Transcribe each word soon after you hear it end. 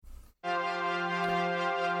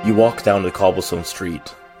You walk down the cobblestone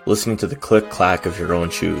street, listening to the click-clack of your own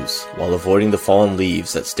shoes, while avoiding the fallen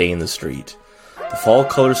leaves that stain the street. The fall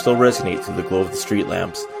colors still resonate through the glow of the street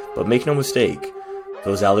lamps, but make no mistake,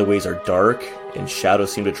 those alleyways are dark, and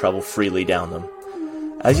shadows seem to travel freely down them.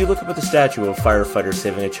 As you look up at the statue of a firefighter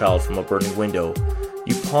saving a child from a burning window,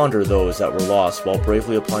 you ponder those that were lost while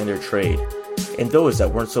bravely applying their trade, and those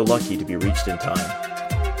that weren't so lucky to be reached in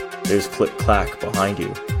time. There's click-clack behind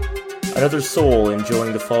you. Another soul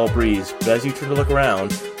enjoying the fall breeze, but as you turn to look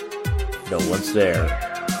around, no one's there.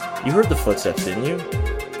 You heard the footsteps, didn't you?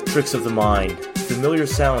 Tricks of the mind, familiar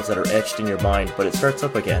sounds that are etched in your mind, but it starts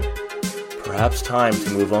up again. Perhaps time to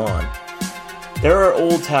move on. There are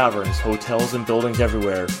old taverns, hotels, and buildings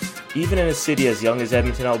everywhere. Even in a city as young as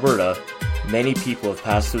Edmonton, Alberta, many people have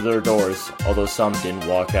passed through their doors, although some didn't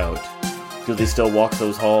walk out. Do they still walk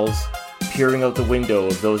those halls, peering out the window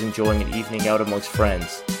of those enjoying an evening out amongst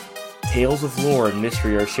friends? Tales of lore and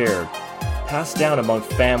mystery are shared, passed down among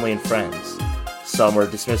family and friends. Some are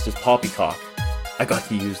dismissed as poppycock. I got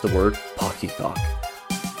to use the word poppycock.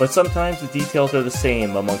 But sometimes the details are the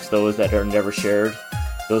same amongst those that are never shared,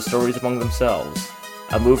 those stories among themselves.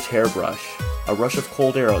 A moved hairbrush, a rush of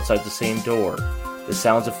cold air outside the same door, the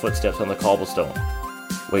sounds of footsteps on the cobblestone.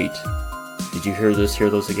 Wait, did you hear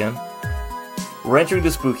those again? We're entering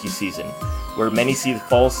the spooky season, where many see the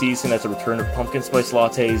fall season as a return of pumpkin spice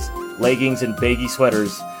lattes, leggings, and baggy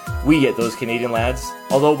sweaters. We at Those Canadian Lads,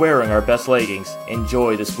 although wearing our best leggings,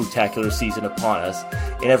 enjoy the spooktacular season upon us,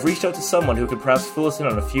 and have reached out to someone who could perhaps fill us in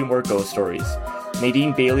on a few more ghost stories.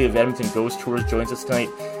 Nadine Bailey of Edmonton Ghost Tours joins us tonight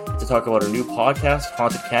to talk about her new podcast,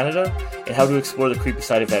 Haunted Canada, and how to explore the creepy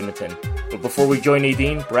side of Edmonton. But before we join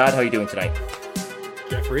Nadine, Brad, how are you doing tonight?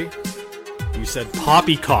 Jeffrey, you said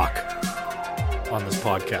poppycock on this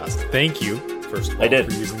podcast. Thank you, first of all,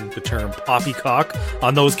 for using the term poppycock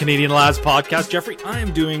on Those Canadian Lads podcast. Jeffrey, I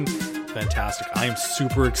am doing fantastic. I am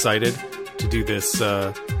super excited to do this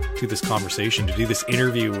conversation, to do this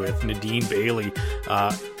interview with Nadine Bailey.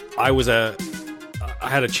 I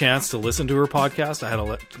had a chance to listen to her podcast. I had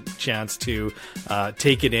a chance to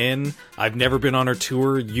take it in. I've never been on her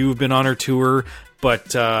tour. You've been on her tour,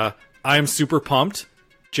 but I am super pumped.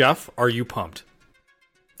 Jeff, are you pumped?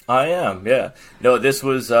 I am, yeah. No, this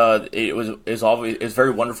was it was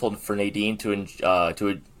very wonderful for Nadine to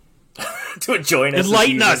join us,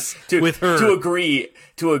 enlighten us with her, to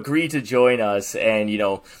agree to join us, and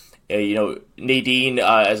Nadine,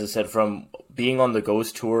 as I said, from being on the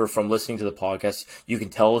Ghost Tour, from listening to the podcast, you can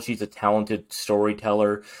tell she's a talented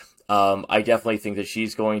storyteller. I definitely think that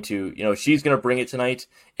she's going to bring it tonight,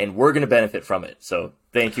 and we're going to benefit from it. So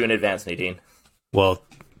thank you in advance, Nadine. Well,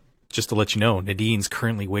 just to let you know, Nadine's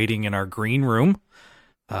currently waiting in our green room.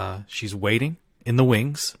 She's waiting in the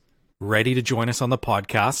wings, ready to join us on the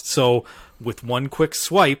podcast. So with one quick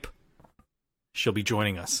swipe, she'll be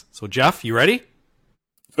joining us. So Jeff, you ready?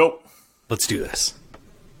 Go. Let's do this.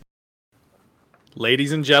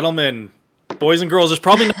 Ladies and gentlemen, boys and girls, there's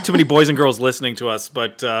probably not too many boys and girls listening to us,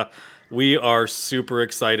 but we are super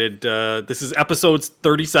excited. This is episode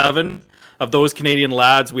 37 of Those Canadian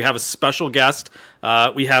Lads. We have a special guest.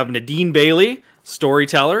 We have Nadine Bailey,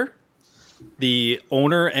 storyteller, the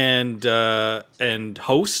owner and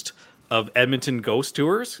host of Edmonton Ghost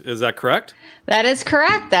Tours. Is that correct? That is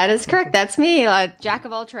correct. That's me, jack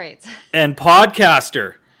of all trades. And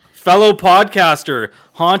fellow podcaster,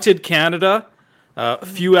 Haunted Canada. A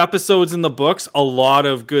few episodes in the books, a lot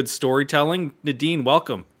of good storytelling. Nadine,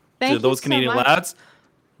 welcome to Those Canadian Lads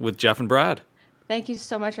with Jeff and Brad. Thank you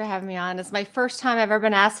so much for having me on. It's my first time I've ever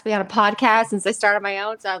been asked to be on a podcast since I started my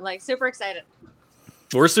own, so I'm super excited.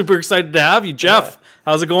 We're super excited to have you, Jeff. Yeah.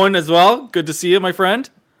 How's it going as well? Good to see you, my friend.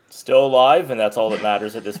 Still alive, and that's all that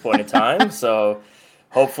matters at this point in time. So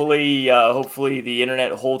hopefully the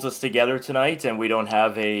internet holds us together tonight, and we don't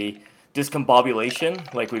have a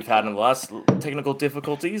discombobulation like we've had in the last technical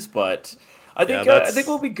difficulties. But I think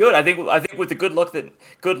we'll be good. I think with the good luck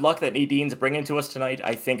that Nadine's bringing to us tonight,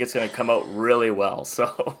 I think it's going to come out really well.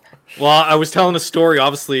 So, well, I was telling a story,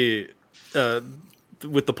 obviously,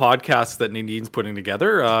 with the podcast that Nadine's putting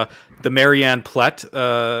together. The Marianne Plett.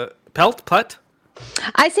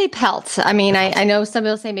 I say Pelt. I mean, I know some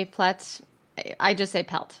people say maybe Plett. I just say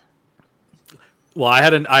Pelt. Well, I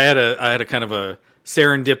had a kind of a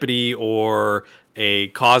serendipity or a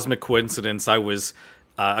cosmic coincidence. I was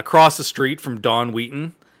across the street from Don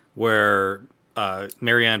Wheaton, where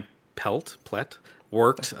Marianne Plett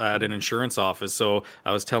worked at an insurance office. So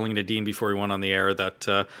I was telling Nadine before we went on the air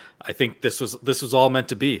that I think this was all meant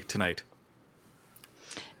to be tonight.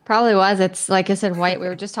 Probably was. It's like I said, White. We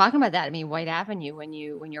were just talking about that. I mean, White Avenue when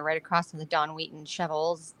you're right across from the Don Wheaton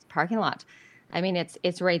Chevels parking lot. I mean,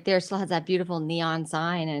 it's right there. It still has that beautiful neon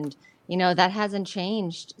sign, and that hasn't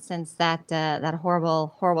changed since that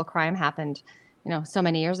horrible crime happened, so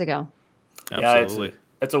many years ago. Yeah, Absolutely.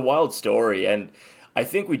 it's a wild story, and I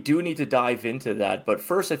think we do need to dive into that. But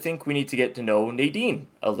first, I think we need to get to know Nadine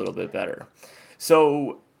a little bit better.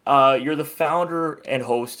 So, you're the founder and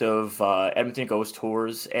host of Edmonton Ghost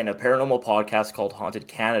Tours and a paranormal podcast called Haunted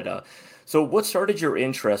Canada. So, what started your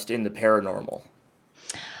interest in the paranormal?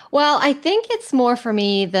 Well, I think it's more for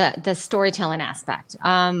me the storytelling aspect.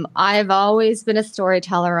 I've always been a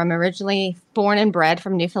storyteller. I'm originally born and bred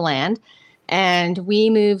from Newfoundland, and we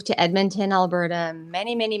moved to Edmonton, Alberta,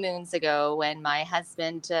 many many moons ago when my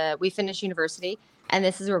husband we finished university, and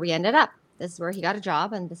this is where we ended up. This is where he got a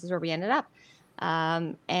job, and this is where we ended up.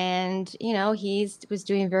 And he was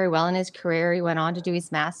doing very well in his career. He went on to do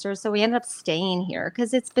his master's, so we ended up staying here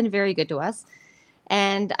because it's been very good to us.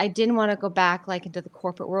 And I didn't want to go back like into the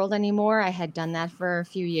corporate world anymore. I had done that for a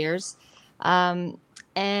few years. And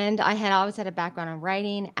I had always had a background in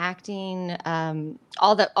writing, acting,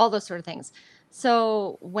 all those sort of things.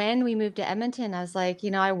 So when we moved to Edmonton, I was like,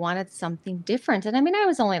 I wanted something different. And I mean, I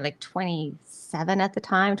was only like 27 at the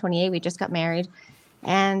time, 28. We just got married.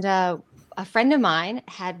 And a friend of mine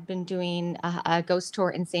had been doing a ghost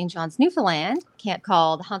tour in St. John's, Newfoundland,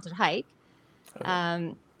 called Haunted Hike.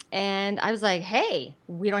 And I was like, hey,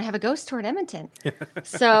 we don't have a ghost tour in Edmonton.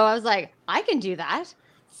 So I was like, I can do that.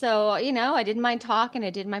 So, I didn't mind talking. I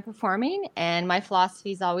did my performing. And my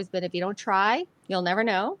philosophy's always been, if you don't try, you'll never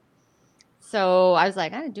know. So I was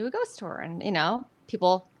like, I'm going to do a ghost tour. And,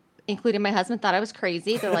 people, including my husband, thought I was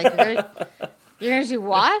crazy. They're like, you're going to do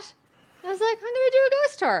what? I was like, I'm going to do a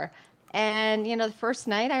ghost tour. And, the first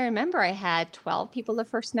night, I remember I had 12 people the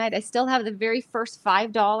first night. I still have the very first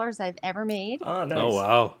 $5 I've ever made. Oh, nice. Oh,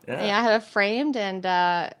 wow. Yeah, I have it framed. And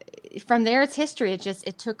from there, it's history.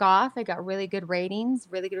 It took off. I got really good ratings,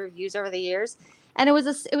 really good reviews over the years. And it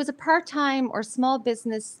was a part-time or small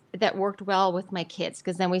business that worked well with my kids,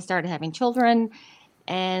 because then we started having children.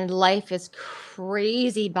 And life is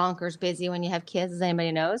crazy bonkers busy when you have kids, as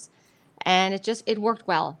anybody knows. And it worked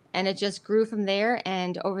well, and it just grew from there.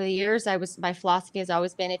 And over the years, my philosophy has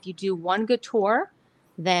always been, if you do one good tour,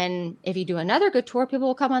 then if you do another good tour, people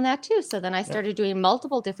will come on that too. So then I started doing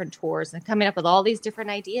multiple different tours and coming up with all these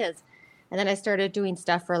different ideas. And then I started doing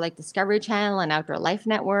stuff for like Discovery Channel and Outdoor Life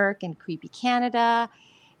Network and Creepy Canada.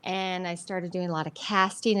 And I started doing a lot of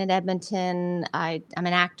casting in Edmonton. I'm an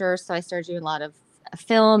actor, so I started doing a lot of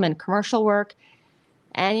film and commercial work.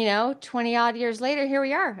 And 20 odd years later, here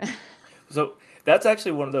we are. So that's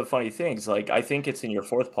actually one of the funny things. Like, I think it's in your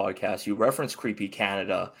fourth podcast, you reference Creepy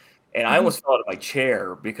Canada, and I almost fell out of my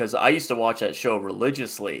chair because I used to watch that show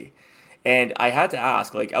religiously. And I had to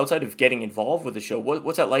ask, like, outside of getting involved with the show,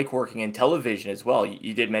 what's that like working in television as well?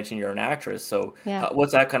 You did mention you're an actress, so Yeah.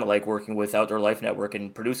 What's that kind of like working with Outdoor Life Network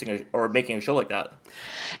and producing or making a show like that?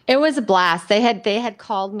 It was a blast. They had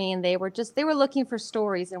called me, and they were looking for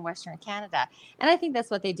stories in Western Canada. And I think that's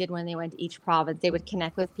what they did when they went to each province. They would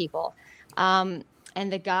connect with people. And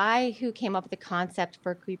the guy who came up with the concept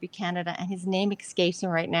for Creepy Canada, and his name escapes me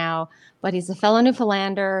right now, but he's a fellow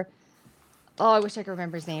Newfoundlander. Oh, I wish I could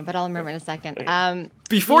remember his name, but I'll remember in a second.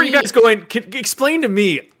 Before you guys go in, explain to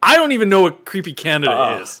me. I don't even know what Creepy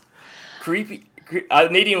Canada is.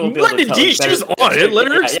 Nadine will be able to tell us better. She's on it. Let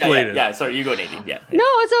her explain it. Yeah, sorry, you go, Nadine. Yeah. No,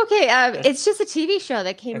 it's okay. It's just a TV show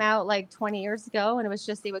that came out like 20 years ago, and it was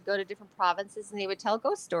just they would go to different provinces and they would tell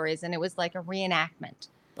ghost stories, and it was like a reenactment.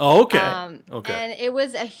 Oh, okay. Okay. And it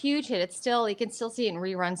was a huge hit. You can still see it in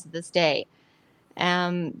reruns to this day.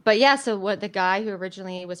 But yeah, so what the guy who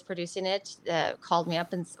originally was producing it called me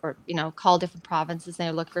up called different provinces, and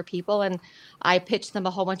they looked for people, and I pitched them a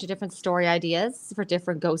whole bunch of different story ideas for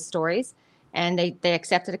different ghost stories, and they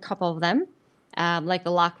accepted a couple of them, like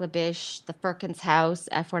the Lac La Biche, the Firkins House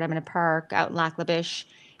at Fort Edmonton Park out in Lac La Biche.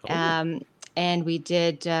 And we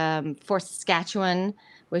did Fort Saskatchewan,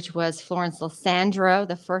 which was Florence Lysandro,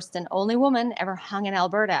 the first and only woman ever hung in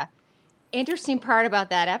Alberta. Interesting part about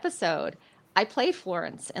that episode, I played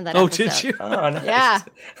Florence in that episode. Oh, did you? Oh, nice. Yeah.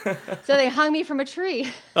 So they hung me from a tree.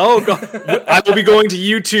 Oh, God. I will be going to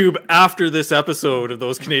YouTube after this episode of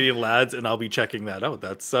Those Canadian Lads, and I'll be checking that out.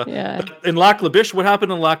 That's in Lac La Biche. What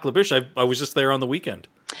happened in Lac La Biche? I was just there on the weekend.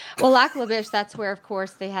 Well, Lac La Biche, that's where, of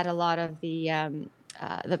course, they had a lot of the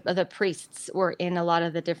priests were in a lot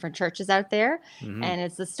of the different churches out there. Mm-hmm. And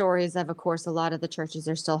it's the stories of course, a lot of the churches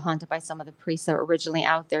are still haunted by some of the priests that were originally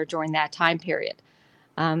out there during that time period.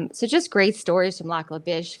 So just great stories from Lac La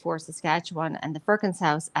Biche, Fort Saskatchewan, and the Firkins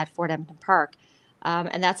House at Fort Edmonton Park.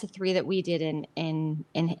 And that's the three that we did in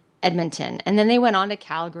Edmonton. And then they went on to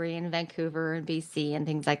Calgary and Vancouver and BC and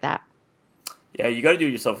things like that. Yeah, you got to do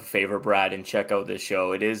yourself a favor, Brad, and check out this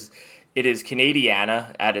show. It is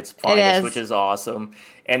Canadiana at its It finest, which is. is awesome,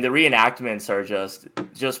 and the reenactments are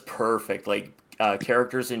just perfect. Like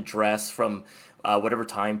characters in dress from whatever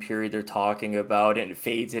time period they're talking about, and it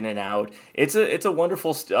fades in and out. It's a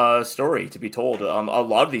wonderful story to be told. A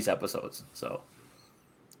lot of these episodes. So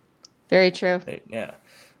Very true. yeah,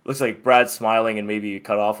 looks like Brad's smiling and maybe you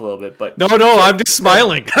cut off a little bit, but No, I'm just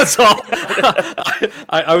smiling. That's all.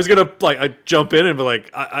 I was gonna I jump in and be like,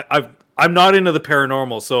 I'm not into the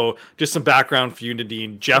paranormal, so just some background for you,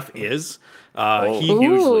 Nadine. Jeff is. He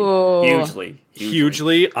Ooh.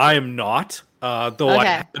 hugely. I am not. Though I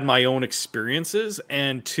Okay. had my own experiences,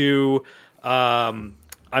 and two, we're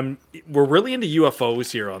really into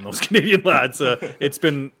UFOs here on those Canadian lads. It's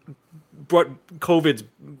been what COVID's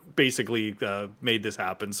basically made this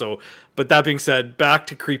happen. So, but that being said, back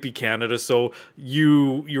to Creepy Canada. So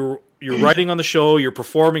you're writing on the show, you're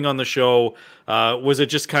performing on the show. Was it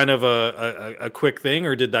just kind of a quick thing,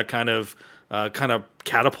 or did that kind of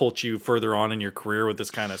catapult you further on in your career with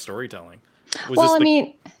this kind of storytelling? Well, I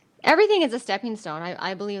mean, everything is a stepping stone.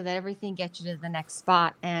 I believe that everything gets you to the next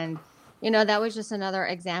spot. And, that was just another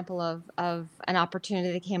example of an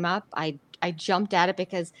opportunity that came up. I jumped at it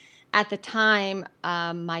because at the time,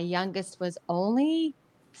 my youngest was only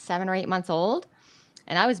 7 or 8 months old,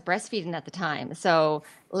 and I was breastfeeding at the time. So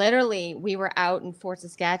literally, we were out in Fort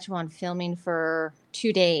Saskatchewan filming for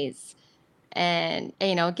 2 days. And,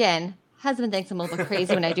 again, husband thinks I'm a little bit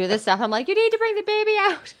crazy when I do this stuff. I'm like, you need to bring the baby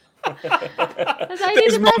out. 'Cause I need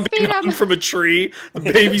His to mom being breastfeed hung him. from a tree, the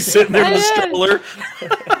baby sitting there I in the did. stroller.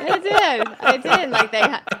 I did. Like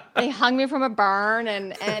they hung me from a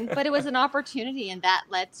barn, but it was an opportunity, and that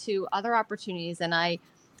led to other opportunities. And I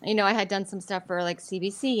had done some stuff for like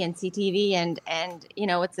CBC and CTV, and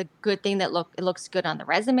it's a good thing that it looks good on the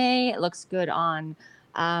resume. It looks good on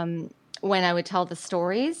when I would tell the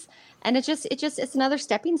stories, and it's another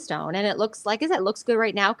stepping stone. And it looks like it looks good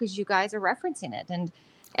right now because you guys are referencing it, and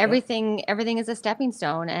everything is a stepping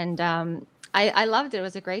stone. And I loved it. It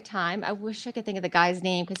was a great time. I wish I could think of the guy's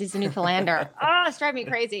name because he's a Newfoundlander. It's driving me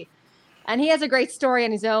crazy. And he has a great story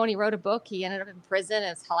on his own. He wrote a book. He ended up in prison.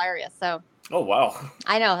 It's hilarious. So oh wow,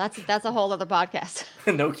 I know that's a whole other podcast.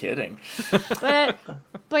 no kidding.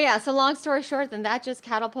 but yeah. So long story short, then that just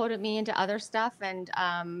catapulted me into other stuff. And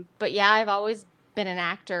but yeah, I've always been an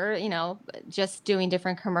actor. Just doing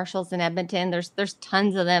different commercials in Edmonton. There's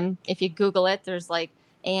tons of them. If you Google it, there's like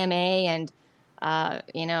AMA and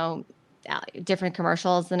different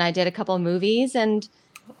commercials. And I did a couple of movies, and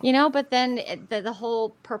but then the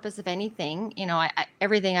whole purpose of anything,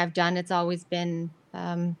 everything I've done, it's always been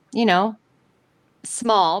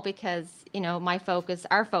small because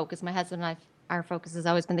our focus, my husband and I, our focus has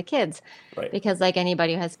always been the kids. Right. Because like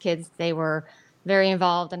anybody who has kids, they were very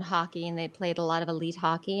involved in hockey, and they played a lot of elite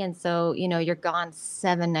hockey, and so you're gone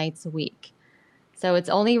 7 nights a week. So it's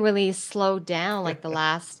only really slowed down like the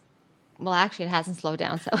last. Well, actually, it hasn't slowed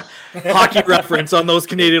down. So Hockey reference on those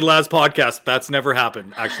Canadian Lads podcasts. That's never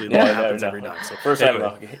happened. Actually, that happens every night. So First time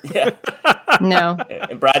anyway. hockey. Yeah. no.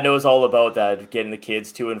 And Brad knows all about that, getting the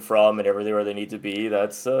kids to and from and everywhere where they need to be.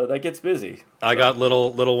 That gets busy. I got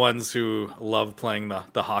little ones who love playing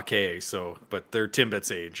the hockey. So, but they're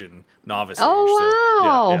Timbits age and novice age.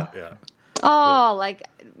 Wow. So, yeah. Oh, like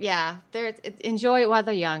enjoy it while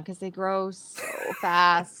they're young because they grow so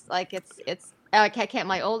fast. Like it's like I can't.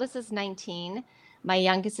 My oldest is 19. My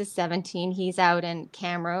youngest is 17. He's out in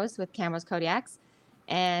Camrose with Camrose Kodiaks,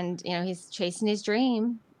 and he's chasing his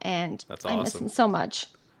dream. And That's I miss awesome. him so much.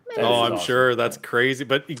 Oh, I'm awesome. sure that's crazy.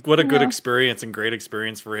 But what a good experience and great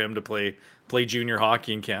experience for him to play junior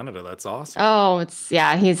hockey in Canada. That's awesome. Oh,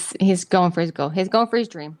 he's going for his goal. He's going for his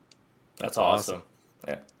dream. That's awesome.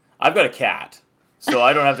 Yeah. I've got a cat, so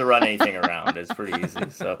I don't have to run anything around. It's pretty easy.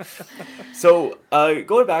 So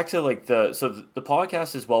going back to like the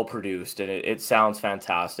podcast is well produced and it sounds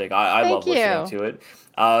fantastic. I love listening to it.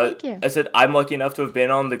 Thank you. I said I'm lucky enough to have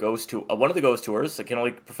been on the ghost tour, one of the ghost tours. I can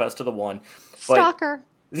only profess to the one. But, Stalker.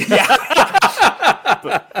 yeah.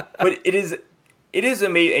 but it is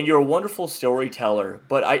amazing, and you're a wonderful storyteller.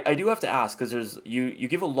 But I do have to ask because you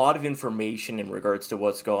give a lot of information in regards to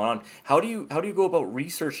what's going on. How do you go about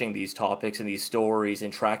researching these topics and these stories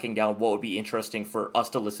and tracking down what would be interesting for us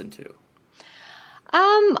to listen to?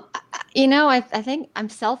 I think I'm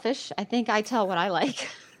selfish. I think I tell what I like.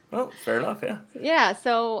 Well, fair enough. Yeah. Yeah.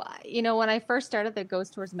 So, when I first started the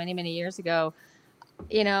ghost tours many, many years ago,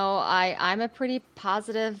 I'm a pretty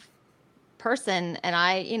positive person.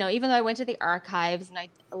 And even though I went to the archives and I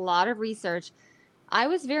did a lot of research, I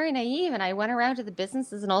was very naive, and I went around to the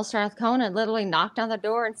businesses in Old Strathcona and literally knocked on the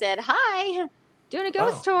door and said, "Hi, doing a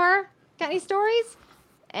ghost tour. got any stories?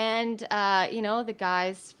 And the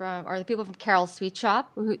guys the people from Carol's Sweet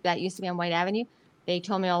Shop that used to be on White Avenue, they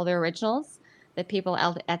told me all their originals. The people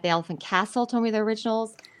at the Elephant Castle told me their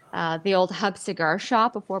originals. The old Hub Cigar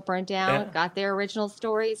Shop before it burned down got their original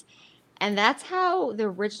stories. And that's how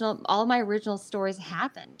all my original stories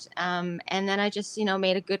happened. And then I just,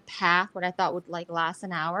 made a good path, what I thought would last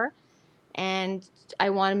an hour. And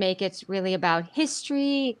I want to make it really about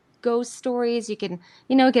history, ghost stories. You can,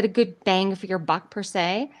 get a good bang for your buck per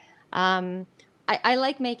se. I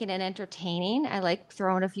like making it entertaining. I like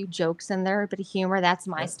throwing a few jokes in there, a bit of humor. That's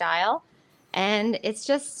my style. And it's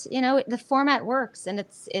just, the format works, and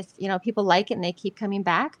it's people like it and they keep coming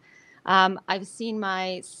back. I've seen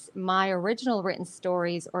my original written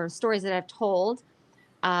stories or stories that I've told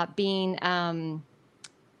being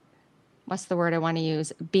what's the word I want to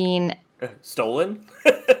use? Being stolen.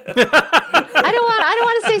 I don't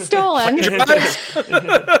want to say stolen.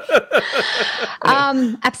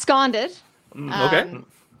 Absconded. Okay.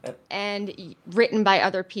 And written by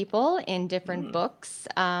other people in different books,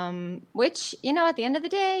 which, at the end of the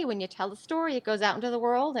day, when you tell a story, it goes out into the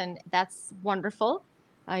world, and that's wonderful.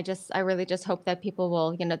 I really just hope that people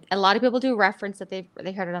will, a lot of people do reference that they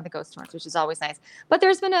heard it on the Ghost Horns, which is always nice. But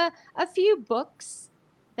there's been a few books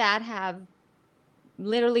that have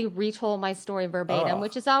literally retold my story verbatim,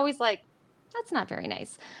 which is always that's not very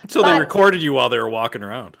nice. So they recorded you while they were walking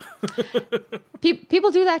around. People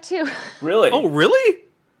do that too. Really? Oh, really?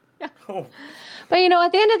 Yeah. Oh. But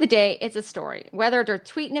at the end of the day, it's a story. Whether they're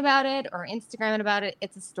tweeting about it or Instagramming about it,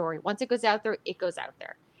 it's a story. Once it goes out there, it goes out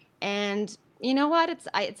there. And you know what? It's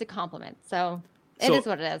a compliment. So it is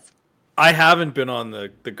what it is. I haven't been on the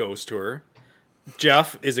ghost tour.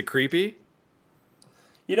 Jeff, is it creepy?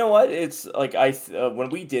 You know what? It's like when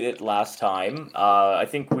we did it last time, I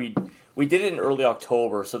think we did it in early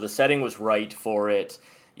October, so the setting was right for it.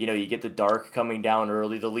 You get the dark coming down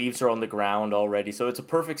early. The leaves are on the ground already, so it's a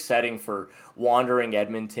perfect setting for wandering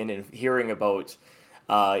Edmonton and hearing about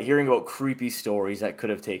creepy stories that could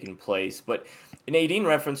have taken place. But Nadine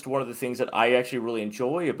referenced one of the things that I actually really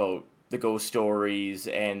enjoy about the ghost stories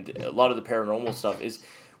and a lot of the paranormal stuff is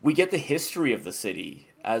we get the history of the city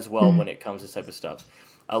as well when it comes to this type of stuff.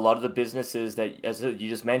 A lot of the businesses that, as you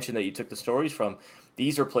just mentioned, that you took the stories from,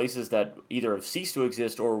 these are places that either have ceased to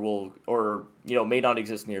exist or may not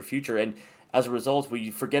exist in the near future. And as a result, we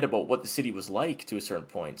forget about what the city was like to a certain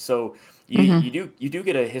point. So you do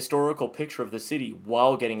get a historical picture of the city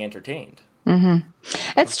while getting entertained. Mm-hmm.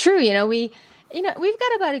 That's true. We've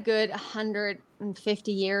got about a good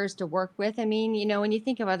 150 years to work with. I mean, when you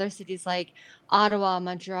think of other cities like Ottawa,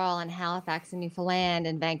 Montreal, and Halifax, and Newfoundland,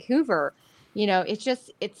 and Vancouver,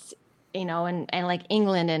 it's and like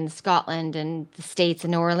England and Scotland and the States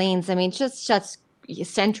and New Orleans. I mean, it's just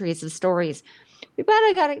centuries of stories. We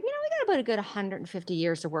got about a good 150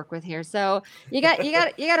 years to work with here. So you got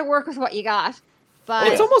to work with what you got. But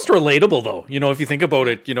it's almost relatable though. If you think about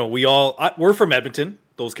it, we're from Edmonton,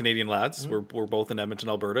 those Canadian lads. Mm-hmm. We're both in Edmonton,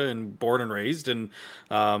 Alberta, and born and raised, and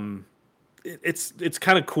it's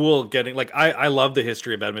kind of cool getting I love the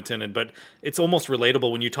history of Edmonton, but it's almost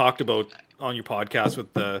relatable when you talked about on your podcast with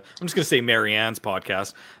I'm just going to say Marianne's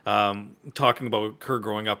podcast, talking about her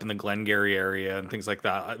growing up in the Glengarry area and things like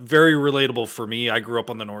that. Very relatable for me. I grew up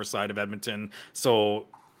on the north side of Edmonton, so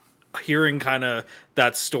hearing kind of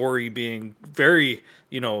that story being very,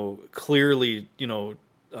 clearly,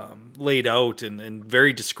 laid out and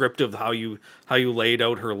very descriptive how you laid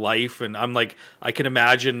out her life. And I'm like, I can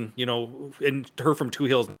imagine, and her from Two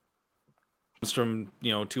Hills,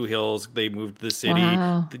 Two Hills, they moved to the city.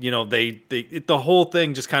 Wow. The whole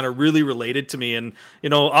thing just kind of really related to me. And,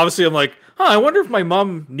 obviously I'm like, I wonder if my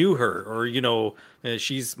mom knew her or,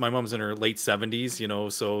 my mom's in her late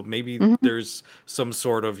 70s, so maybe there's some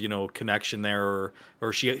sort of, connection there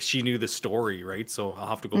or she knew the story. Right. So I'll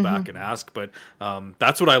have to go back and ask, but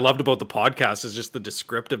that's what I loved about the podcast is just the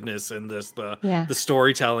descriptiveness and the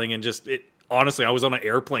storytelling and just it. Honestly, I was on an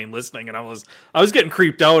airplane listening and I was getting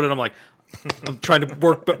creeped out and I'm like, I'm trying to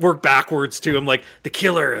work backwards too. I'm like the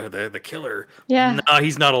killer. Yeah. No,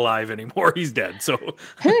 he's not alive anymore. He's dead. So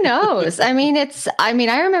who knows? I mean,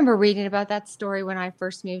 I remember reading about that story when I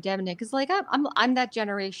first moved to Edmonton because I'm that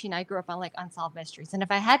generation. I grew up on unsolved mysteries, and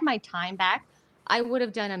if I had my time back, I would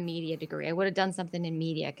have done a media degree. I would have done something in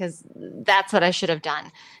media because that's what I should have done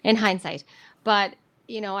in hindsight. But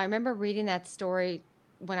I remember reading that story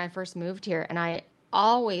when I first moved here, and I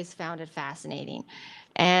always found it fascinating.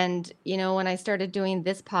 And, when I started doing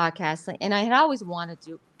this podcast, and I had always wanted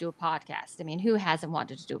to do a podcast. I mean, who hasn't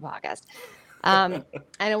wanted to do a podcast? And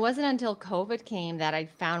it wasn't until COVID came that I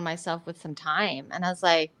found myself with some time. And I was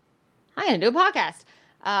like, I'm going to do a podcast.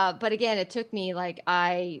 But again, it took me like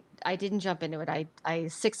I didn't jump into it. I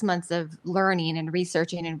 6 months of learning and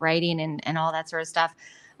researching and writing and all that sort of stuff.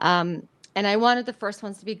 And I wanted the first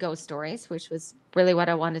ones to be ghost stories, which was really what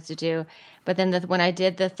I wanted to do. But then when I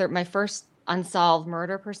did my first unsolved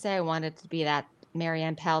murder per se, I wanted to be that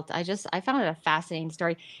Marianne Pelt. I found it a fascinating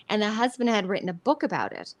story. And the husband had written a book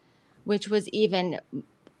about it, which was even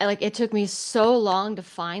like, it took me so long to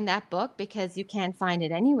find that book because you can't find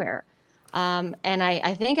it anywhere. And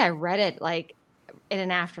I think I read it like in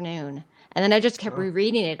an afternoon. And then I just kept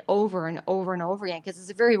rereading it over and over and over again because it's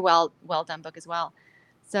a very well done book as well.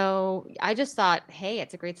 So I just thought, hey,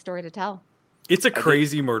 it's a great story to tell. It's a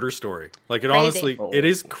crazy murder story. Like, it Crazy. honestly, it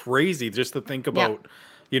is crazy just to think about,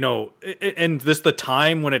 you know, and this, the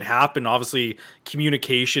time when it happened, obviously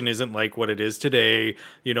communication isn't like what it is today.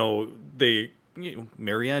 You know,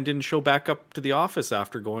 Marianne didn't show back up to the office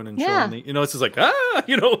after going and showing the, you know, it's just like, don't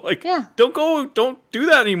do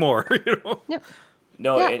that anymore. You know? Yep.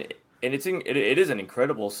 No, Yeah. and it is an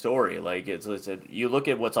incredible story. Like, you look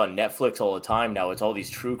at what's on Netflix all the time now. It's all these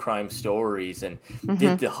true crime stories. And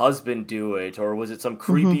did the husband do it, or was it some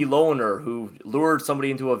creepy loner who lured somebody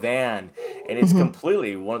into a van? And it's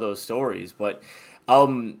completely one of those stories. But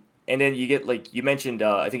and then you get, like you mentioned,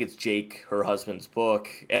 I think it's Jake, her husband's book.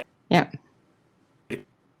 Yeah.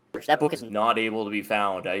 That book is not able to be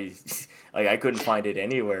found. I couldn't find it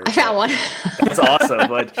anywhere. I found one. That's awesome.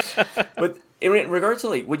 But in regards to,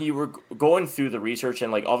 like, when you were going through the research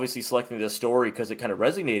and, like, obviously selecting this story because it kind of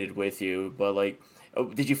resonated with you, but, like,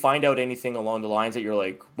 did you find out anything along the lines that you're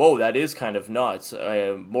like, whoa, that is kind of nuts,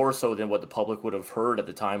 more so than what the public would have heard at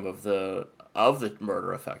the time of the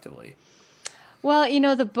murder, effectively? Well, you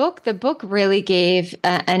know, the book really gave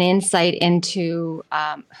an insight into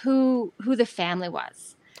who the family was.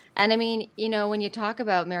 And I mean, you know, when you talk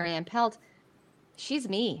about Marianne Pelt, she's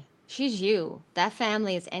me. She's you. That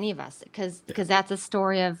family is any of us, because that's a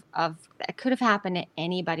story of that could have happened to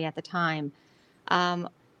anybody at the time. Um,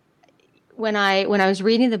 when I was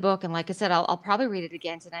reading the book, and like I said, I'll probably read it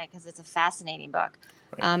again tonight because it's a fascinating book.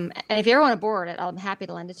 And if you ever want to borrow it, I'm happy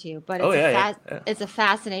to lend it to you. But it's a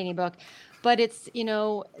fascinating book. But it's, you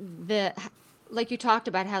know, like you talked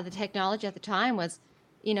about how the technology at the time was,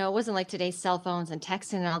 you know, it wasn't like today's cell phones and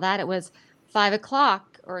texting and all that. It was 5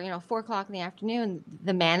 o'clock or, you know, 4 o'clock in the afternoon.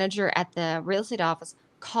 The manager at the real estate office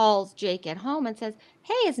calls Jake at home and says,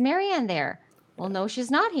 "Hey, is Marianne there?" Well, no,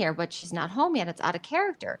 she's not here, but she's not home yet. It's out of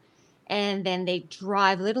character. And then they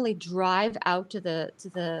literally drive out to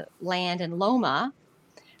the land in Loma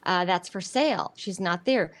that's for sale. She's not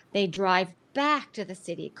there. They drive back to the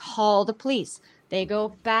city, call the police. They go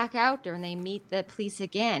back out there and they meet the police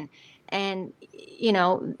again. And, you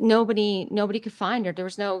know, nobody could find her. There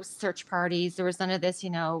was no search parties. There was none of this, you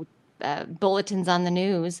know, bulletins on the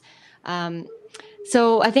news.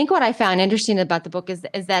 So I think what I found interesting about the book is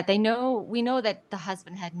that we know that the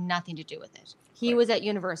husband had nothing to do with it. He was at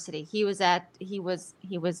university. He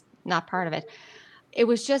was not part of it. It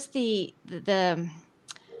was just I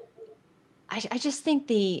just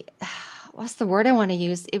think what's the word I want to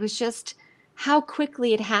use? It was just how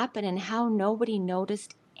quickly it happened and how nobody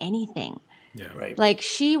noticed anything. Yeah, right. Like,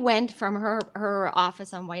 she went from her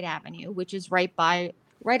office on White Avenue, which is right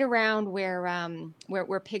around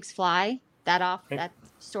where pigs fly, that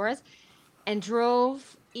store is, and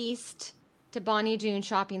drove east to Bonnie Doon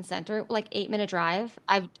Shopping Center, like 8-minute drive.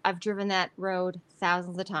 I've driven that road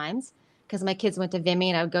thousands of times because my kids went to Vimy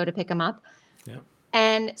and I would go to pick them up. Yeah.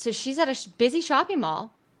 And so she's at a busy shopping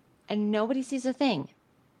mall and nobody sees a thing.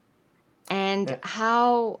 And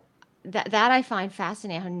how that I find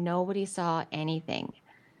fascinating, how nobody saw anything.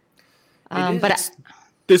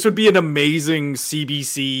 This would be an amazing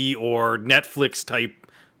CBC or Netflix type,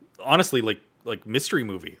 honestly, like mystery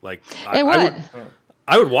movie. Like, I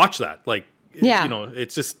would watch that. Like, you know,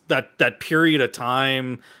 it's just that period of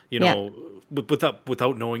time, you know,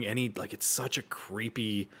 without knowing any, like, it's such a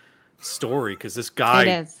creepy story because this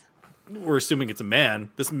guy, we're assuming it's a man.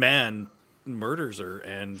 This man murders her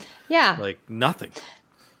and like nothing.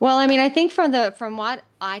 Well, I mean, I think from what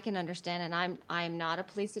I can understand, and I'm not a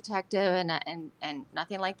police detective and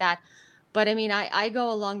nothing like that, but I mean, I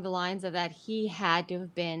go along the lines of that he had to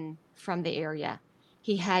have been from the area.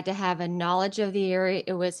 He had to have a knowledge of the area.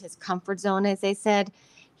 It was his comfort zone, as they said.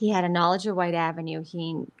 He had a knowledge of White Avenue.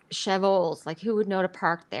 Cheval's, like, who would know to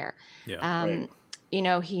park there? Yeah, you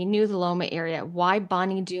know, he knew the Loma area. Why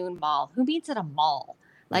Bonnie Doon Mall? Who meets at a mall?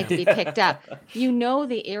 Like, to be picked up. You know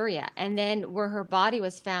the area. And then where her body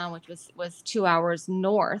was found, which was 2 hours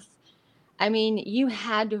north, I mean, you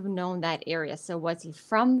had to have known that area. So was he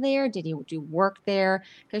from there? Did he do work there?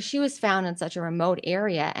 Because she was found in such a remote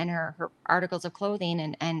area, and her articles of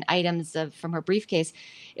clothing and items from her briefcase,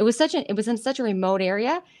 it was in such a remote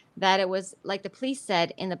area that it was like the police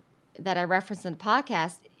said that I referenced in the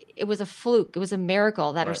podcast, it was a fluke. It was a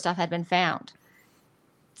miracle that her Right. stuff had been found.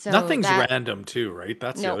 So Nothing's that random too, right?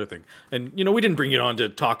 That's the no, other thing. And we didn't bring it on to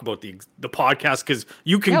talk about the podcast because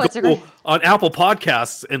you can no, it's a go great. on Apple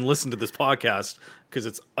Podcasts and listen to this podcast because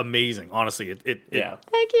it's amazing. Honestly, Yeah.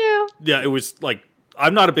 Thank you. yeah, it was like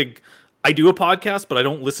I'm not a big. I do a podcast, but I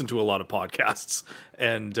don't listen to a lot of podcasts.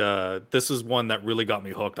 And this is one that really got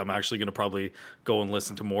me hooked. I'm actually going to probably go and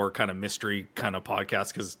listen to more kind of mystery kind of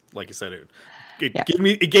podcasts because, like I said, Yeah.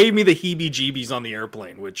 it gave me the heebie-jeebies on the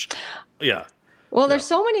airplane. Which, yeah, Well, yeah. there's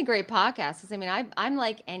so many great podcasts. I mean, I'm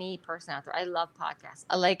like any person out there. I love podcasts.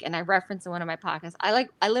 And I reference in one of my podcasts.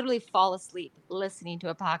 I literally fall asleep listening to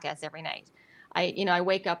a podcast every night. I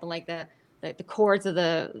wake up and like the cords of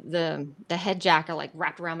the head jack are like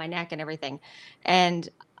wrapped around my neck and everything. And,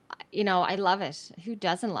 I love it. Who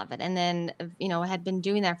doesn't love it? And then, I had been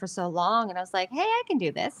doing that for so long and I was like, hey, I can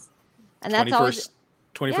do this. And that's always,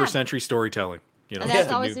 21st yeah. century storytelling. And that's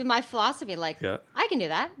the always new- been my philosophy. Like, Yeah. I can do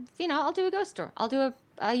that. I'll do a ghost tour. I'll do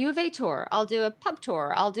a U of A tour. I'll do a pub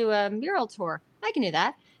tour. I'll do a mural tour. I can do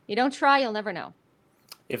that. You don't try, you'll never know.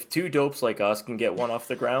 If two dopes like us can get one off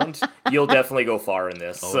the ground, you'll definitely go far in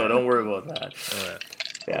this. So yeah. don't worry about that.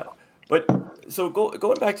 Yeah. But so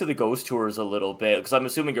going back to the ghost tours a little bit, because I'm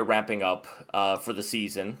assuming you're ramping up for the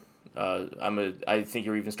season. I think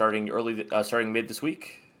you're even starting mid this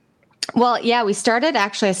week. Well, yeah, I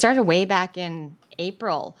started way back in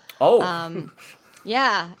April. Oh.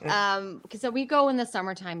 Yeah. Because we go in the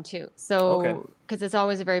summertime too. So, Okay. because it's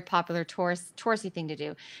always a very popular touristy thing to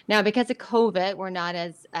do. Now, because of COVID, we're not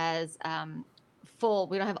as full.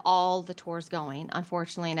 We don't have all the tours going,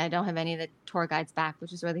 unfortunately, and I don't have any of the tour guides back,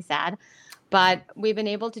 which is really sad. But we've been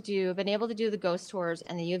able to do the ghost tours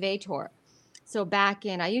and the U of A tour. So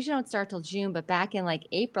I usually don't start till June, but back in like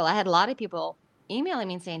April, I had a lot of people emailing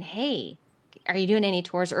me and saying, hey, are you doing any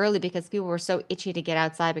tours early? Because people were so itchy to get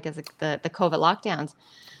outside because of the COVID lockdowns.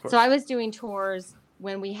 So I was doing tours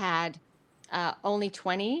when we had only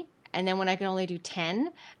 20, and then when I could only do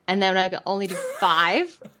 10, and then when I could only do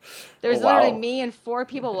 5. There was literally me and 4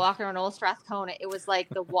 people walking around Old Strathcona. It was like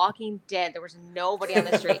The Walking Dead. There was nobody on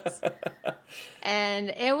the streets. And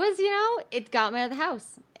it was, it got me out of the house.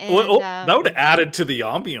 And, that would have added to the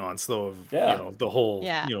ambiance, though, of the whole,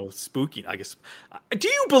 Yeah. spooky, I guess. Do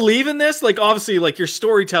you believe in this? Like, obviously, like your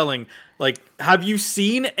storytelling, like, have you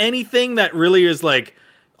seen anything that really is like,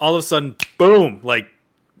 all of a sudden, boom, like,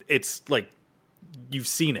 it's like, you've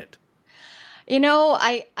seen it?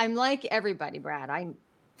 I'm like everybody, Brad.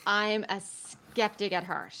 I'm a skeptic at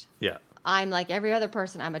heart. Yeah. I'm like every other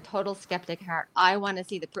person. I'm a total skeptic at heart. I want to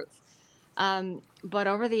see the proof. But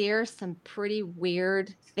over the years, some pretty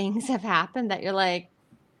weird things have happened that you're like,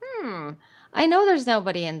 I know there's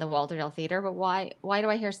nobody in the Walterdale Theater, but why do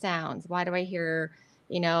I hear sounds? Why do I hear,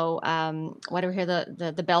 why do I hear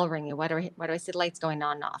the bell ringing? Why do I see the lights going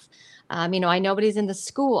on and off? I know nobody's in the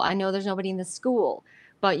school. I know there's nobody in the school,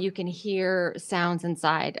 but you can hear sounds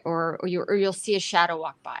inside or you'll see a shadow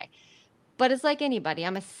walk by. But it's like anybody.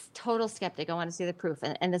 I'm a total skeptic. I want to see the proof.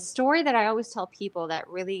 And the story that I always tell people that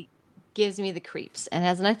really gives me the creeps, and it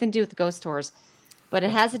has nothing to do with the ghost tours, but it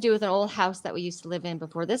has to do with an old house that we used to live in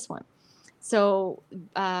before this one. So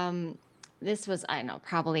this was, I don't know,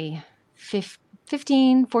 probably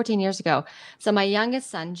 14 years ago. So my youngest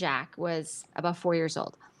son, Jack, was about 4 years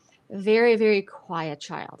old. Very, very quiet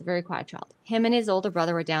child, very quiet child. Him and his older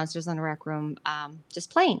brother were downstairs in the rec room just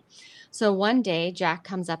playing. So one day, Jack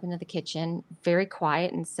comes up into the kitchen, very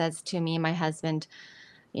quiet, and says to me and my husband,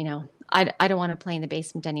 I don't want to play in the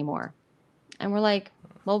basement anymore. And we're like,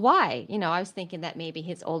 well, why? I was thinking that maybe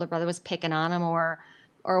his older brother was picking on him or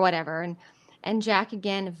whatever. And Jack,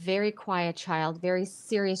 again, very quiet child, very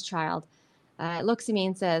serious child, looks at me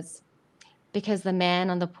and says, because the man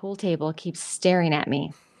on the pool table keeps staring at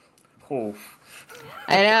me. Oh.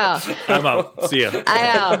 I know. I'm out. See ya.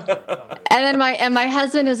 I know. And then my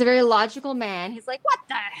husband is a very logical man. He's like, what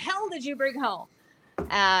the hell did you bring home?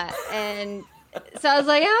 And so I was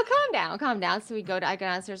like, oh, calm down. So I go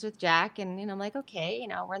downstairs with Jack, and I'm like, okay,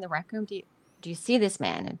 we're in the rec room. Do you see this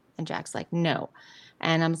man? And Jack's like, no.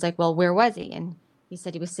 And I was like, well, where was he? And he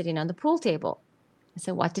said he was sitting on the pool table. I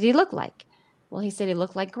said, what did he look like? Well, he said he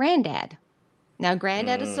looked like Granddad. Now,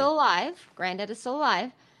 Granddad is still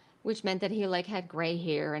alive, which meant that he had gray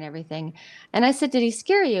hair and everything. And I said, did he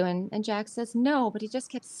scare you? And Jack says, no, but he just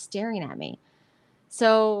kept staring at me.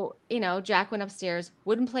 So, Jack went upstairs,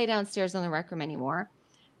 wouldn't play downstairs in the rec room anymore.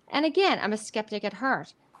 And again, I'm a skeptic at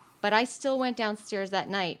heart, but I still went downstairs that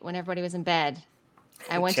night when everybody was in bed.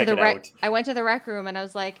 I went to Check the it out. I went to the rec room and I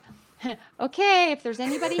was like, okay, if there's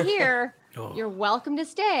anybody here, Oh. you're welcome to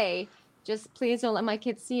stay. Just please don't let my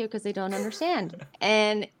kids see you because they don't understand.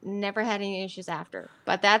 And never had any issues after.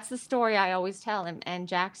 But that's the story I always tell him, and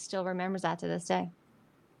Jack still remembers that to this day.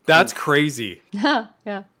 That's crazy. Yeah.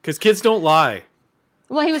 Because kids don't lie.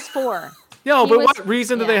 Well, he was 4. Yeah, He but was- what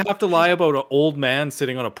reason do they yeah. have to lie about an old man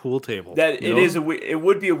sitting on a pool table? That you it know? is it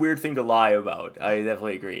would be a weird thing to lie about. I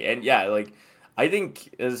definitely agree. And yeah, like I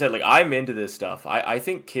think, as I said, like I'm into this stuff. I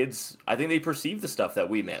think kids, I think they perceive the stuff that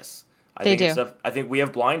we miss. They do. I think we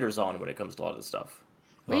have blinders on when it comes to a lot of this stuff.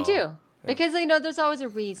 We Oh. do. Because, there's always a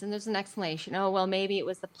reason. There's an explanation. Oh, well, maybe it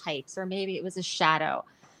was the pipes or maybe it was a shadow.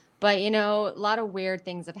 But, a lot of weird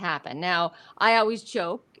things have happened. Now, I always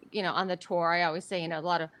joke, on the tour, I always say, a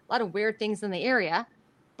lot of weird things in the area,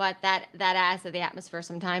 but that adds to the atmosphere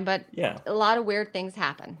sometime. But Yeah. a lot of weird things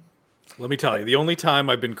happen. Let me tell you, the only time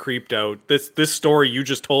I've been creeped out, this story you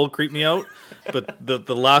just told creeped me out, but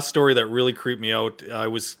the last story that really creeped me out, I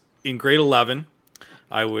was in grade 11.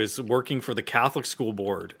 I was working for the Catholic School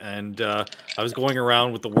Board, and I was going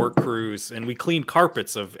around with the work crews, and we cleaned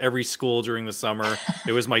carpets of every school during the summer.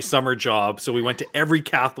 It was my summer job, so we went to every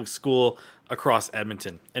Catholic school across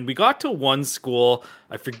Edmonton. And we got to one school,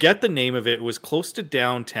 I forget the name of it, it was close to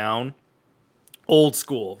downtown, old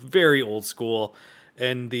school, very old school.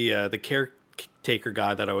 And the caretaker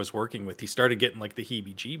guy that I was working with, he started getting like the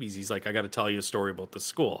heebie-jeebies. He's like, I got to tell you a story about this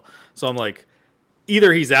school. So I'm like,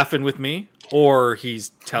 either he's effing with me or he's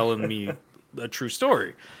telling me a true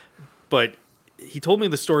story. But he told me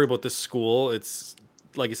the story about this school. It's,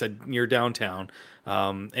 like I said, near downtown.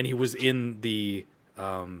 And he was in the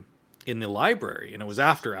library, and it was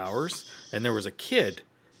after hours, and there was a kid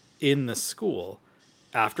in the school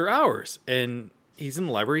after hours, and he's in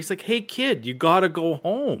the library. He's like, "Hey kid, you gotta go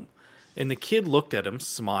home." And the kid looked at him,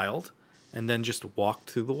 smiled, and then just walked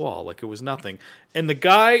through the wall like it was nothing. And the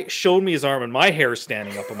guy showed me his arm, and my hair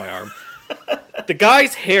standing up on my arm. The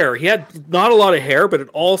guy's hair, he had not a lot of hair, but it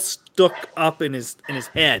all stuck up in his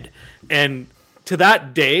head. And to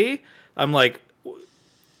that day, I'm like,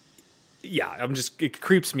 yeah, it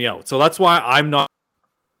creeps me out. So that's why I'm not,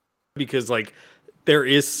 because like there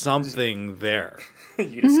is something there.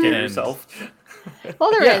 You can scare And- yourself. Well,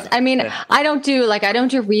 there Yeah. is. I mean, I don't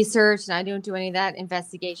do research, and I don't do any of that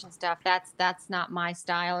investigation stuff. That's not my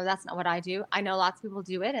style, or that's not what I do. I know lots of people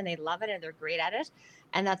do it and they love it and they're great at it.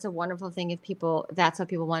 And that's a wonderful thing if that's what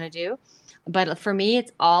people want to do. But for me,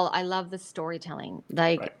 I love the storytelling.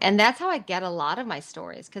 Right. And that's how I get a lot of my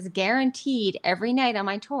stories, because guaranteed every night on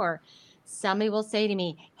my tour, somebody will say to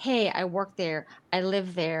me, "Hey, I work there. I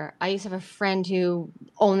live there. I used to have a friend who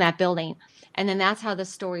owned that building." And then that's how the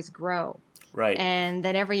stories grow. Right. And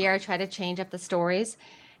then every year I try to change up the stories.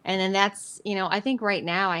 And then that's, I think right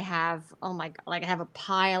now I have, oh my God, I have a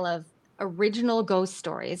pile of original ghost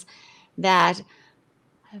stories that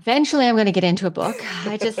eventually I'm going to get into a book.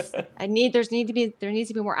 There needs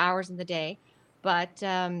to be more hours in the day. But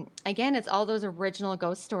again, it's all those original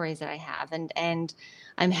ghost stories that I have. And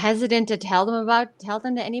I'm hesitant to tell them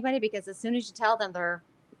to anybody, because as soon as you tell them,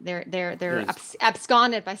 they're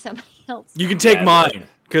absconded by somebody else. You can take Yeah, mine,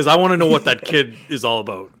 because I want to know what that kid is all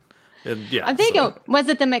about. And yeah, I'm thinking, so was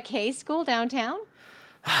it the McKay School downtown?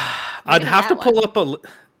 I'd maybe have to that pull one. up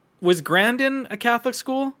was Grandin a Catholic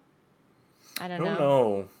school? I I don't don't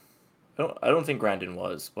know. know. I don't think Grandin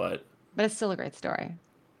was, but But it's still a great story.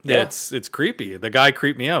 Yeah, Yeah. it's creepy. The guy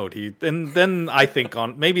creeped me out. And then I think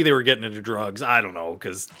maybe they were getting into drugs. I don't know,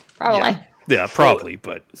 because Probably. yeah, probably.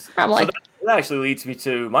 But Probably. so that actually leads me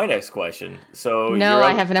to my next question. So No, you're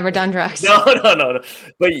I out- have never done drugs. No.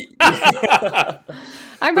 But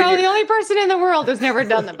I'm probably the only person in the world who's never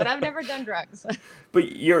done them, but I've never done drugs.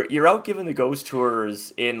 But you're out giving the ghost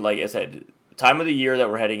tours in, like I said, time of the year that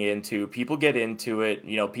we're heading into. People get into it.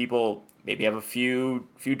 People maybe have a few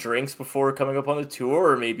drinks before coming up on the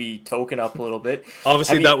tour, or maybe token up a little bit.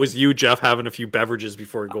 obviously, Have you- that was you, Jeff, having a few beverages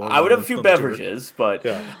before going. I would have a on few the tour. beverages, but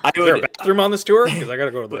Yeah. I Is there a would. bathroom on this tour? Because I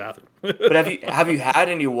gotta go to the bathroom. But have you had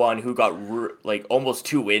anyone who got like almost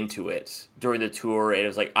too into it during the tour, and it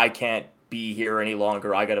was like, I can't be here any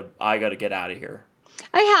longer. I gotta get out of here.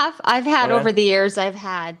 I've had Okay. over the years, I've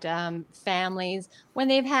had families when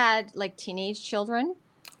they've had like teenage children.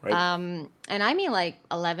 Right. And I mean like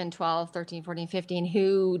 11, 12, 13, 14, 15,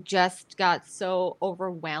 who just got so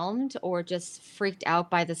overwhelmed or just freaked out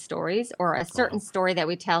by the stories, or a certain story that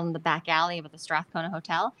we tell in the back alley of the Strathcona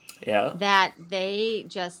Hotel, Yeah. that they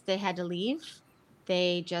had to leave.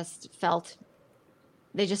 They just felt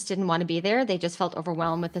they just didn't want to be there. They just felt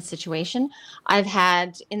overwhelmed with the situation. I've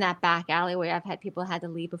had in that back alleyway, I've had people had to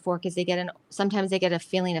leave before because sometimes they get a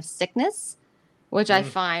feeling of sickness, which I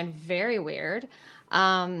find very weird.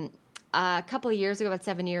 A couple of years ago, about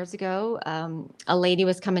 7 years ago, a lady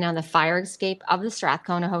was coming down the fire escape of the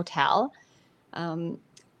Strathcona Hotel, and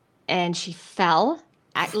she fell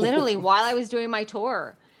literally while I was doing my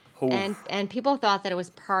tour. Oh. And people thought that it was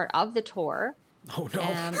part of the tour. Oh no!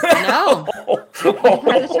 No,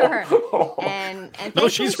 part of the tour. And No,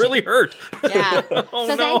 she's really hurt. Yeah. Oh,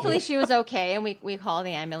 So no. thankfully she was okay, and we called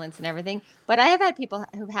the ambulance and everything. But I have had people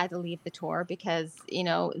who've had to leave the tour because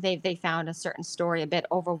they found a certain story a bit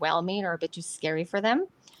overwhelming or a bit too scary for them.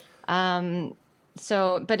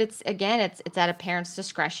 But it's at a parent's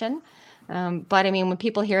discretion. But I mean, when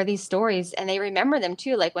people hear these stories and they remember them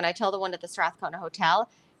too, like when I tell the one at the Strathcona Hotel,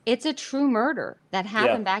 it's a true murder that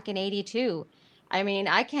happened back in '82. I mean,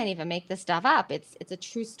 I can't even make this stuff up. It's a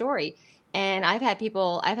true story. And I've had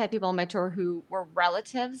people on my tour who were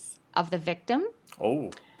relatives of the victim.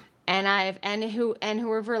 Oh. And who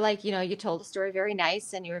were like, you told the story very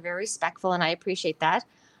nice and you were very respectful, and I appreciate that.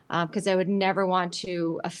 Because I would never want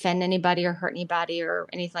to offend anybody or hurt anybody or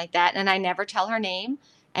anything like that. And I never tell her name,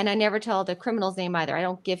 and I never tell the criminal's name either. I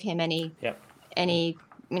don't give him any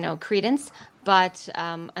credence. But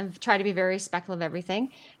I've tried to be very respectful of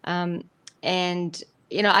everything. And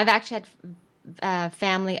I've actually had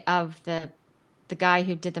family of the guy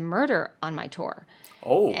who did the murder on my tour.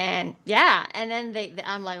 Oh. And yeah, and then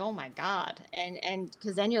I'm like, oh my God, and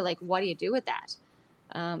because then you're like, what do you do with that?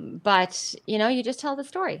 But you just tell the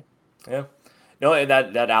story. Yeah. No, and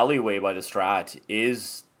that alleyway by the Strat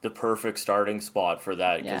is the perfect starting spot for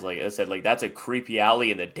that, because like I said, like that's a creepy alley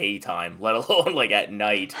in the daytime, let alone like at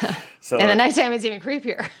night. So and the nighttime is even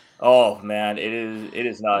creepier. Oh man, it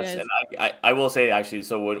is nuts. It is. And I will say, actually,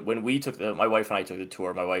 so when we my wife and I took the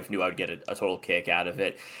tour, my wife knew I would get a total kick out of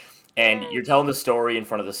it. And you're telling the story in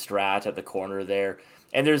front of the Strat at the corner there,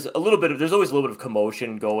 and there's always a little bit of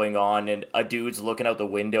commotion going on, and a dude's looking out the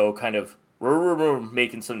window, kind of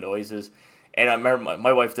making some noises. And I remember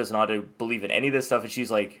my wife does not believe in any of this stuff, and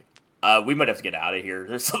she's like, we might have to get out of here.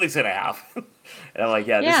 There's something's gonna happen. And I'm like,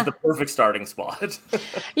 this is the perfect starting spot.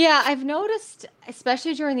 Yeah, I've noticed,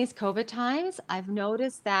 especially during these COVID times, I've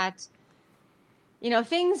noticed that,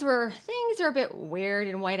 things are a bit weird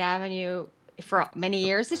in White Avenue for many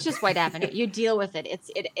years. It's just White Avenue. You deal with it.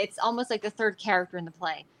 It's almost like the third character in the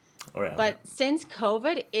play. Oh, yeah. But since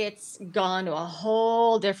COVID, it's gone to a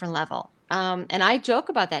whole different level. And I joke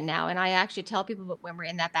about that now. And I actually tell people when we're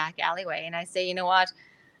in that back alleyway, and I say, you know what?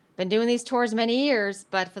 Been doing these tours many years,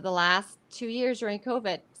 but for the last 2 years during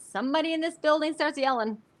COVID, somebody in this building starts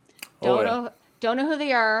yelling. Don't know who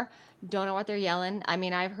they are. Don't know what they're yelling. I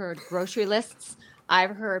mean, I've heard grocery lists.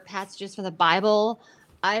 I've heard passages from the Bible.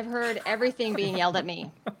 I've heard everything being yelled at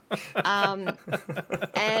me.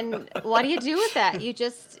 And what do you do with that? You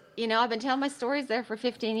just, I've been telling my stories there for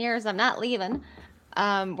 15 years. I'm not leaving.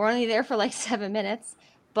 We're only there for like 7 minutes.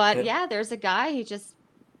 But yeah, there's a guy who just,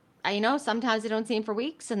 sometimes I don't see him for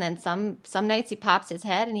weeks. And then some nights he pops his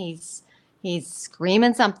head and he's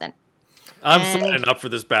screaming something. I'm signing up for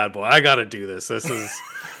this bad boy. I got to do this.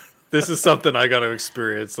 This is something I got to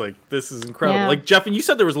experience. Like, this is incredible. Yeah. Like, Jeff, and you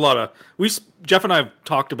said there was a lot of, Jeff and I have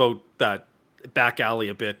talked about that back alley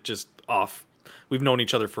a bit, just off. We've known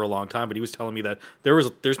each other for a long time, but he was telling me that there's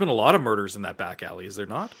been a lot of murders in that back alley. Is there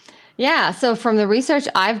not? Yeah. So from the research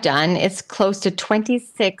I've done, it's close to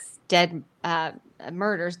 26 dead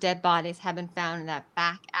bodies have been found in that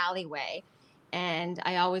back alleyway. And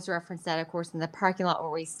I always reference that, of course, in the parking lot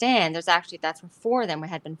where we stand. That's where 4 of them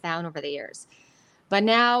had been found over the years. But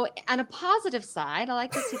now, on a positive side, I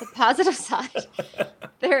like to see the positive side.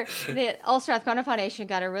 The Old Strathcona Foundation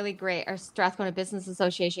got a really great, or Strathcona Business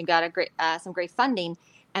Association got some great funding,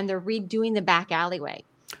 and they're redoing the back alleyway.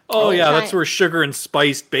 Oh yeah, that's where Sugar and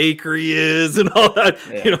Spice Bakery is and all that.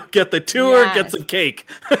 Yeah. Get the tour, get some cake.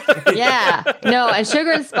 Yeah, no, and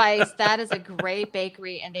Sugar and Spice, that is a great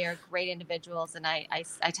bakery, and they are great individuals. And I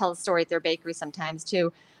tell the story at their bakery sometimes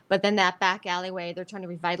too. But then that back alleyway, they're trying to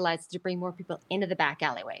revitalize to bring more people into the back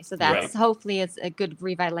alleyway. So that's hopefully is a good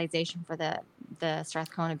revitalization for the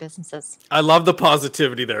Strathcona businesses. I love the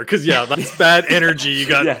positivity there because, that's bad energy. You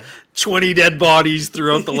got 20 dead bodies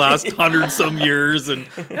throughout the last 100-some years. And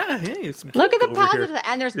look at the positive. Here.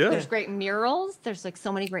 And there's great murals. There's like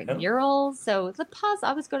so many great murals. So the I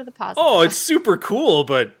always go to the positive. Oh, it's super cool.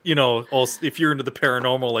 But, also, if you're into the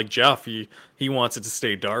paranormal like Jeff, he wants it to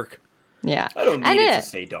stay dark. Yeah, I don't need it to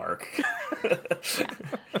stay dark.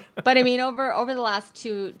 But I mean, over the last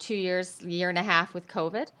two years, year and a half with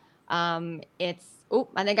COVID, It's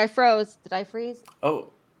I think I froze. Did I freeze? Oh,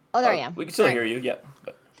 There I am. we can still All hear right. you. Yeah.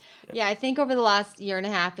 Yeah, I think over the last year and a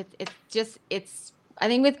half, it's I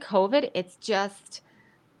think with COVID, it's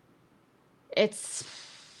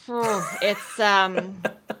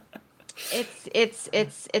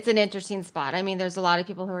it's an interesting spot. I mean, there's a lot of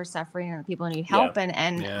people who are suffering and people who need Yeah. help,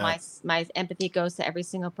 and Yeah. my empathy goes to every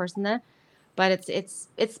single person there. But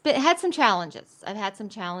had some challenges. I've had some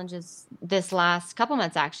challenges this last couple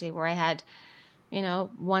months actually, where I had,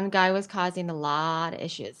 one guy was causing a lot of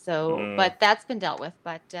issues. So, Mm. but that's been dealt with.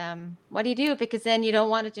 But what do you do? Because then you don't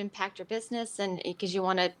want it to impact your business, and because you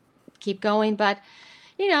want to keep going. But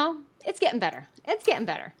it's getting better. It's getting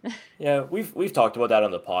better. Yeah, we've talked about that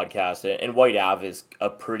on the podcast, and White Ave is a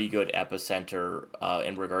pretty good epicenter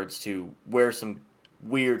in regards to where some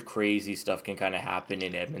weird, crazy stuff can kind of happen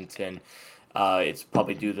in Edmonton. It's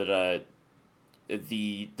probably due to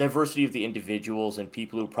the diversity of the individuals and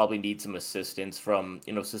people who probably need some assistance from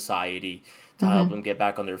society to help Mm-hmm. them get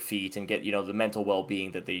back on their feet and get the mental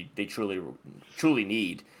well-being that they truly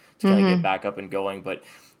need to kind of get Mm-hmm. back up and going. But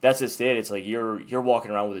that's just it. It's like you're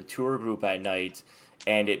walking around with a tour group at night,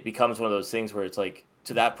 and it becomes one of those things where it's like,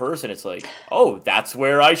 to that person it's like, oh, that's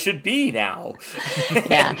where I should be now.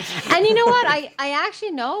 Yeah. And And you know what? I actually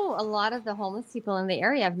know a lot of the homeless people in the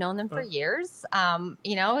area. I've known them for years.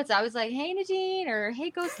 It's always like, hey Nadine, or hey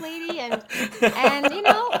Ghost Lady. And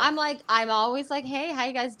I'm always like, hey, how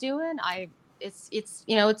you guys doing?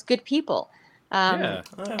 It's good people. Um Yeah.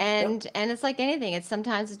 Yep. and it's like anything. It's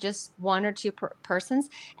just one or two persons.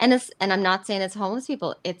 And I'm not saying it's homeless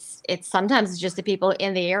people. It's sometimes it's just the people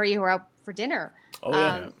in the area who are out for dinner. Oh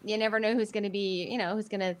yeah. Yeah. You never know who's going to be, who's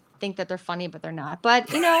going to think that they're funny, but they're not. But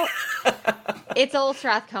it's old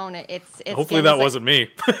Strathcona. It's Hopefully again, that it's like wasn't me.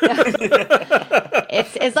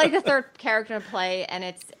 it's like the third character to play, and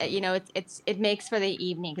it makes for the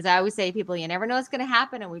evening, because I always say to people, you never know what's going to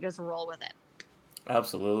happen, and we just roll with it.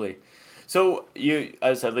 Absolutely. So as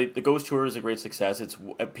I said, like, the Ghost Tour is a great success. It's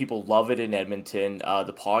people love it in Edmonton.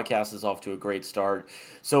 The podcast is off to a great start.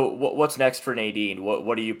 So what's next for Nadine?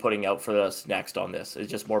 What are you putting out for us next on this? Is it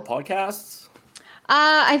just more podcasts?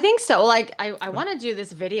 I think so. Like I want to do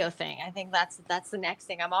this video thing. I think that's the next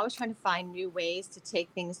thing. I'm always trying to find new ways to take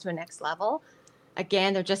things to a next level.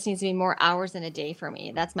 Again, there just needs to be more hours in a day for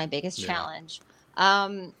me. That's my biggest Yeah. challenge.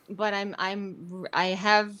 But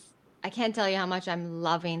I can't tell you how much I'm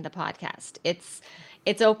loving the podcast. It's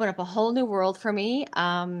opened up a whole new world for me.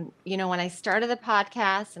 When I started the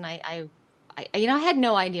podcast, and I had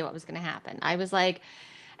no idea what was going to happen. I was like,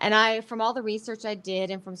 from all the research I did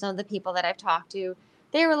and from some of the people that I've talked to,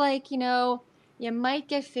 they were like, you might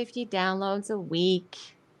get 50 downloads a week,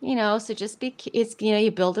 so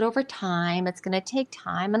you build it over time. It's going to take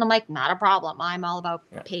time. And I'm like, not a problem. I'm all about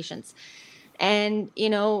Yeah. patience. And,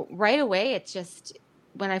 right away, it's just,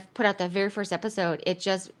 when I put out the very first episode, it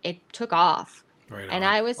took off. Right And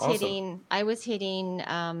on. I was Awesome. hitting,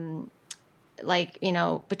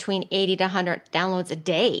 between 80 to 100 downloads a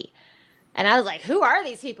day. And I was like, who are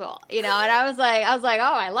these people? And I was like,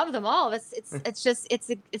 oh, I love them all. It's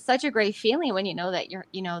such a great feeling when you know that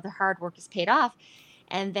the hard work is paid off.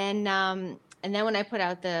 And then when I put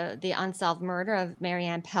out the unsolved murder of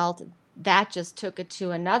Marianne Pelt, that just took it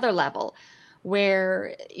to another level,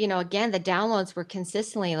 where, again, the downloads were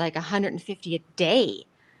consistently like 150 a day.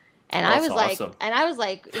 And I That's was like, awesome.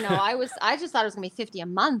 I just thought it was gonna be 50 a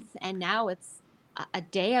month, and now it's a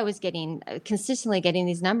day. I was getting consistently getting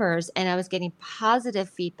these numbers, and I was getting positive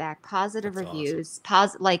feedback, positive That's reviews,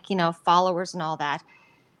 followers and all that.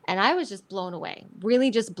 And I was just blown away,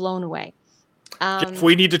 really just blown away. Jeff,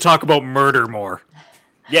 we need to talk about murder more.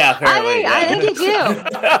 Yeah, apparently. I think you do.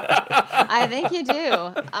 Yeah. I think you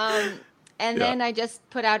do. And then I just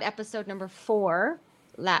put out episode number 4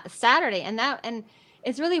 Saturday, and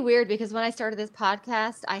it's really weird, because when I started this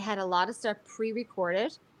podcast, I had a lot of stuff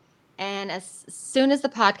pre-recorded, and as soon as the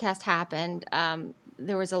podcast happened,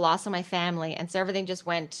 there was a loss in my family, and so everything just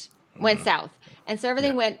went south, and so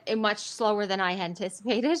everything went much slower than I had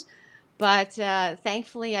anticipated. But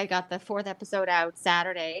thankfully, I got the 4th episode out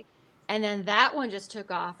Saturday, and then that one just took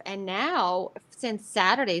off. And now, since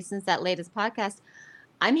that latest podcast,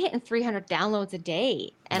 I'm hitting 300 downloads a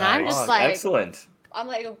day, and I'm Nice. just Oh, like, excellent. I'm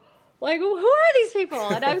like, who are these people?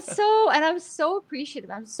 And I'm so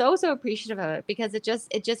appreciative. I'm so appreciative of it, because it just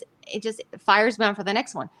fires me on for the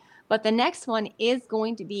next one. But the next one is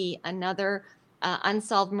going to be another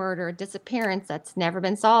unsolved murder, disappearance that's never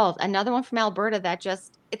been solved. Another one from Alberta that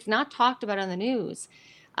it's not talked about on the news.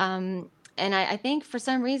 And I think for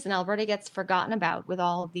some reason Alberta gets forgotten about with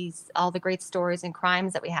all the great stories and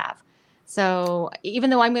crimes that we have. So even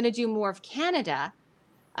though I'm going to do more of Canada,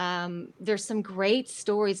 There's some great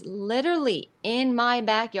stories literally in my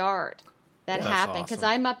backyard that That's happen because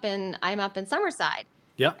awesome. I'm up in Summerside.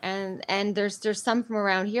 Yeah. And there's some from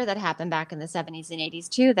around here that happened back in the 70s and 80s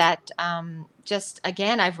too that just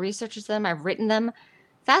again I've researched them, I've written them.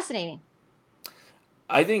 Fascinating.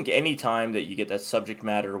 I think any time that you get that subject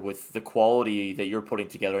matter with the quality that you're putting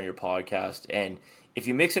together on your podcast, and if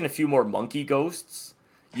you mix in a few more monkey ghosts,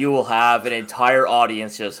 you will have an entire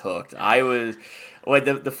audience just hooked. I was when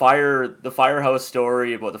the firehouse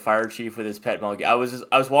story about the fire chief with his pet monkey. I was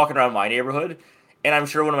walking around my neighborhood, and I'm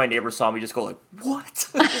sure one of my neighbors saw me just go like, "What?"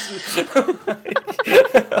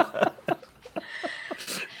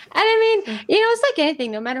 And I mean, it's like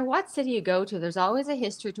anything, no matter what city you go to, there's always a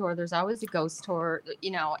history tour, there's always a ghost tour,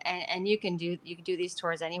 and you can do these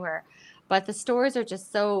tours anywhere. But the stories are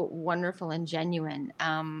just so wonderful and genuine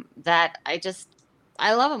that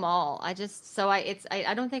I love them all. I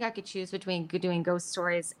don't think I could choose between doing ghost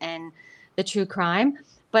stories and the true crime,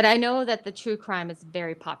 but I know that the true crime is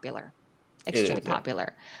very popular, It extremely is, yeah.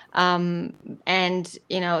 popular. And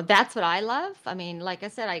that's what I love. I mean, like I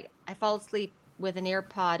said, I fall asleep with an ear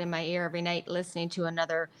pod in my ear every night listening to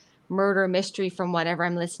another murder mystery from whatever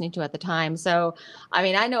I'm listening to at the time. So, I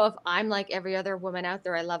mean, I know if I'm like every other woman out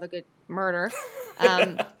there, I love a good murder.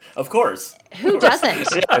 Um, Of course. who doesn't?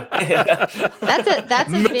 Yeah. That's a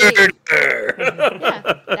big yeah,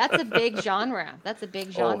 Murder. that's a big genre. That's a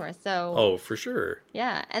big genre. So Oh, for sure.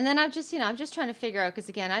 yeah, and then I'm just trying to figure out because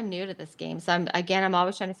again, I'm new to this game, so I'm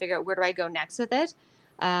always trying to figure out where do I go next with it.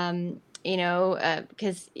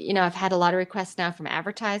 Because I've had a lot of requests now from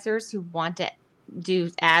advertisers who want to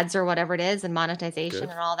do ads or whatever it is and monetization Good.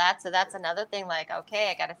 and all that. So that's another thing. Like,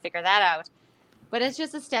 okay, I got to figure that out. But it's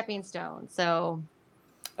just a stepping stone. So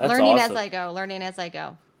That's learning as awesome. I go, learning as I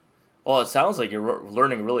go. Well, it sounds like you're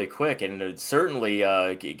learning really quick, and it's certainly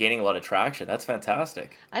gaining a lot of traction. That's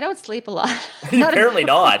fantastic. I don't sleep a lot. I'm not a, Apparently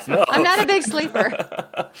not. No. I'm not a big sleeper.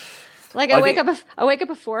 Like I think I wake up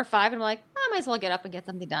at 4 or 5, and I'm like, I might as well get up and get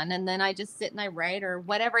something done. And then I just sit and I write or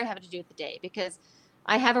whatever I have to do with the day because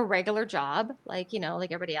I have a regular job, like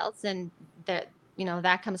everybody else, and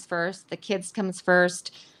that comes first. The kids comes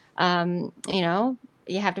first. You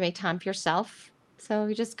have to make time for yourself, so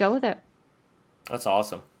you just go with it. that's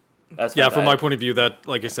awesome. That's Yeah, from my fantastic. point of view, that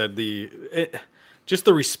like I said, just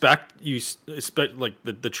the respect you expect, like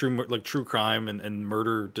the true crime and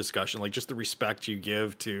murder discussion, like just the respect you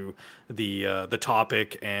give to the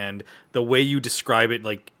topic and the way you describe it.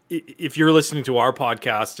 Like if you're listening to our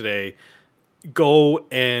podcast today, go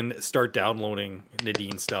and start downloading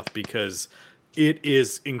Nadine's stuff because it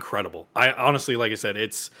is incredible. I honestly, like I said,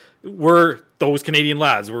 we're those Canadian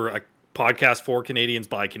lads. We're a podcast for Canadians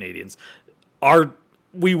by Canadians. Our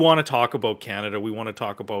We want to talk about Canada. We want to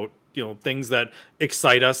talk about things that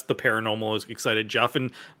excite us. The paranormal is excited Jeff.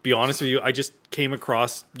 And be honest with you, I just came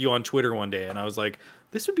across you on Twitter one day, and I was like,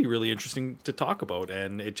 this would be really interesting to talk about.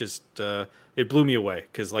 And it just it blew me away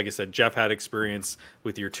because, like I said, Jeff had experience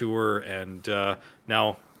with your tour, and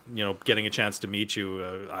now getting a chance to meet you,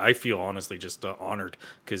 I feel honestly just honored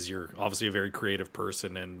because you're obviously a very creative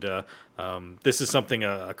person, and this is something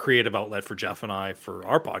a creative outlet for Jeff and I for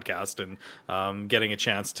our podcast, and getting a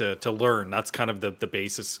chance to learn. That's kind of the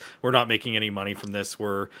basis. We're not making any money from this.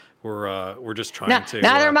 We're just trying to.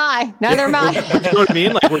 Neither am I. Neither am You know I. what I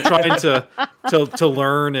mean? Like we're trying to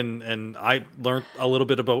learn, and I learned a little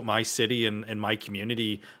bit about my city and my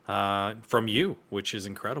community from you, which is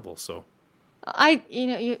incredible. So. I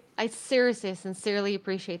seriously, sincerely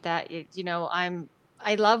appreciate that.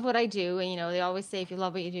 I love what I do, and they always say if you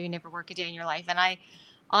love what you do, you never work a day in your life. And I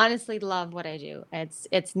honestly love what I do.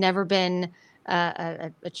 It's never been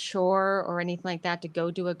a chore or anything like that to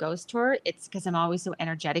go do a ghost tour. It's because I'm always so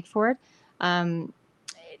energetic for it. Um,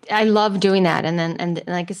 I love doing that, and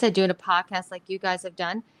like I said, doing a podcast like you guys have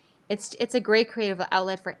done, it's a great creative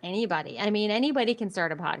outlet for anybody. I mean, anybody can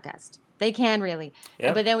start a podcast. They can really.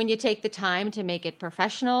 Yeah. But then when you take the time to make it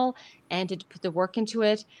professional and to put the work into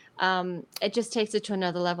it, it just takes it to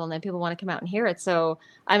another level, and then people want to come out and hear it. So,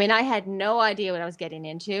 I mean, I had no idea what I was getting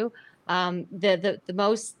into. The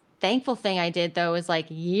most thankful thing I did though is like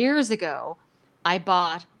years ago, I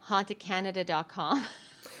bought hauntedcanada.com.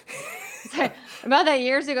 So about that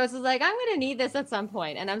years ago, so I was like, I'm going to need this at some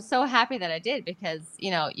point, and I'm so happy that I did because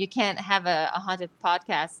you can't have a haunted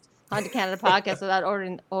Canada podcast without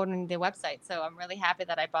ordering the website. So I'm really happy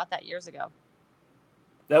that I bought that years ago.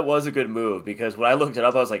 That was a good move because when I looked it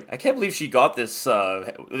up, I was like, I can't believe she got this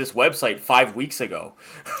website 5 weeks ago.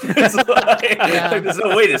 It's like, there's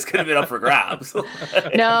no way this could have been up for grabs.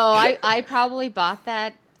 No, I probably bought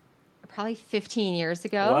that probably 15 years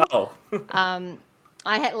ago. Wow.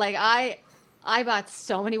 I had I bought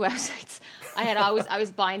so many websites. I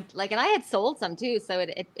was buying like, and I had sold some too, so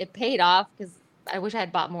it paid off because I wish I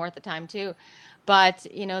had bought more at the time too. But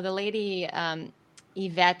the lady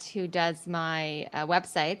Yvette who does my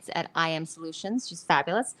websites at IM Solutions, she's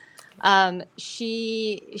fabulous.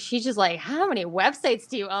 She's just like, how many websites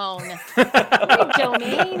do you own? How many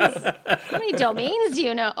domains? How many domains do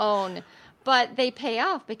you own? But they pay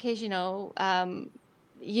off because I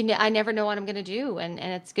never know what I'm going to do, and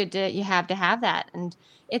it's good to have that, and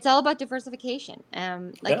it's all about diversification.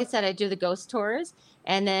 Like I said, I do the ghost tours,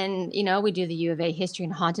 and then we do the U of A History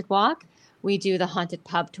and Haunted Walk, we do the haunted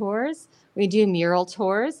pub tours, we do mural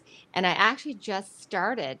tours, and I actually just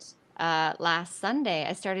started last Sunday.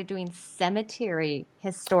 I started doing cemetery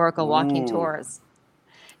historical walking tours.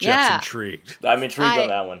 Jeff's intrigued. I'm intrigued on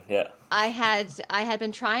that one. Yeah. I had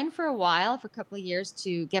been trying for a while, for a couple of years,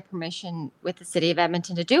 to get permission with the city of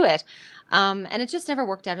Edmonton to do it. And it just never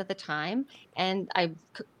worked out at the time. And I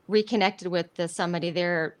reconnected with somebody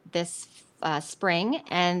there this spring,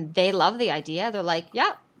 and they love the idea. They're like,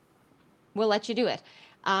 yeah, we'll let you do it.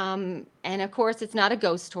 And of course, it's not a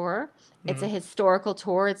ghost tour. It's a historical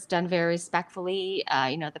tour. It's done very respectfully.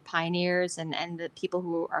 The pioneers and the people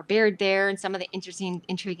who are buried there, and some of the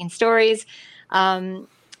intriguing stories.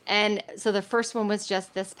 And so the first one was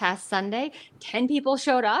just this past Sunday. 10 people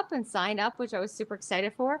showed up and signed up, which I was super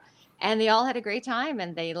excited for. And they all had a great time,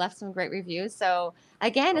 and they left some great reviews. So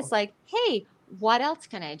again, it's like, hey, what else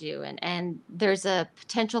can I do? And there's a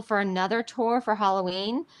potential for another tour for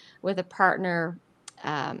Halloween with a partner.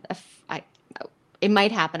 It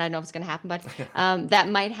might happen. I don't know if it's going to happen, but that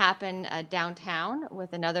might happen downtown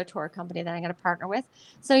with another tour company that I'm going to partner with.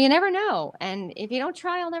 So you never know. And if you don't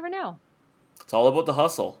try, you'll never know. It's all about the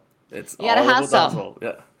hustle. It's you gotta all hustle. about the hustle.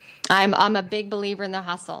 Yeah. I'm a big believer in the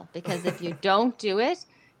hustle, because if you don't do it,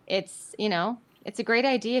 it's a great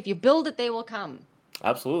idea. If you build it, they will come.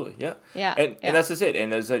 Absolutely, yeah. Yeah. And that's just it.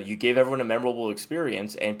 And as you gave everyone a memorable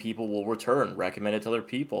experience, and people will return, recommend it to other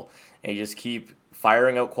people, and you just keep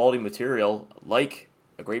firing out quality material like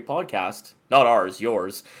a great podcast. Not ours,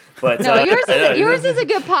 yours. But no, yours is a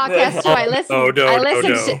good podcast too. I listened.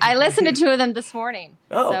 I listened to 2 of them this morning.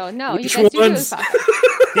 Oh, so no, which you guys ones? do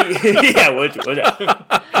podcast. Yeah, which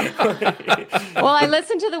Well, I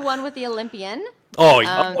listened to the one with the Olympian. Oh,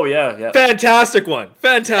 yeah. Fantastic one.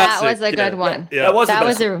 Fantastic. That was a good one. Yeah. That was the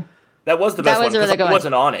best one. That was the best one, because I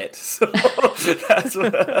wasn't on it. So that's why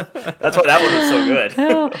that one was so good.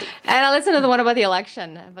 And I listened to the one about the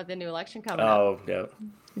election, about the new election coming up. Oh, yeah.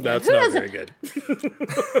 That's not very good.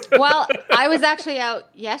 Well, I was actually out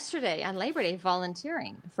yesterday on Labor Day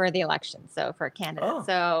volunteering for the election, so for a candidate. Oh,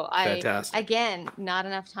 so fantastic. Again, not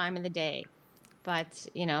enough time in the day. But,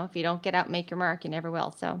 if you don't get out and make your mark, you never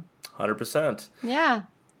will. So 100%. Yeah.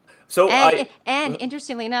 So and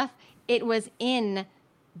interestingly enough, it was in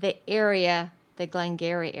the area, the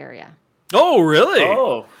Glengarry area. Oh, really?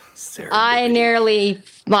 Oh. I nearly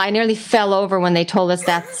fell over when they told us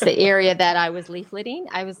that's the area that I was leafleting.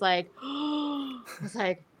 I was like,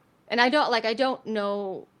 and I don't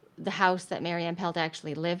know the house that Mary Ann Pelt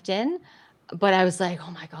actually lived in, but I was like,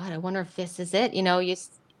 oh my God, I wonder if this is it.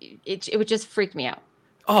 It would just freak me out.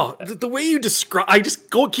 Oh, the way you describe, I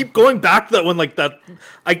just keep going back to that one, like that.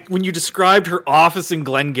 When you described her office in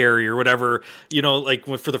Glengarry or whatever,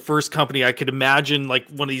 for the first company, I could imagine like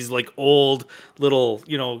one of these like old little,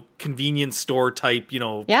 convenience store type,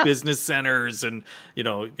 business centers, and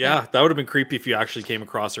that would have been creepy if you actually came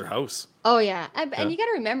across her house. Oh yeah, and you got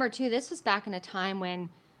to remember too, this was back in a time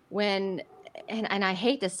when, and I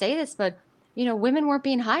hate to say this, but women weren't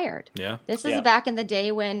being hired. Yeah. This is back in the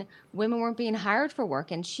day when women weren't being hired for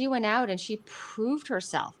work, and she went out and she proved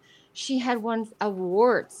herself. She had won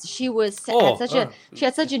awards. She had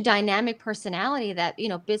such a dynamic personality that,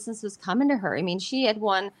 business was coming to her. I mean, she had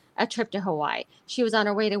won a trip to Hawaii. She was on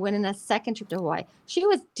her way to winning a second trip to Hawaii. She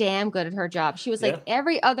was damn good at her job. She was like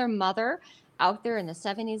every other mother out there in the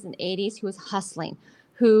 70s and 80s who was hustling,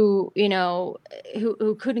 who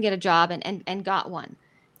couldn't get a job and got one.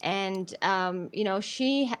 And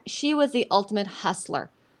she was the ultimate hustler.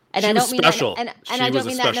 And I don't mean special. And I don't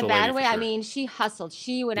mean that in a bad way. Sure. I mean, she hustled.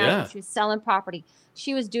 She went out and she was selling property.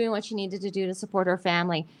 She was doing what she needed to do to support her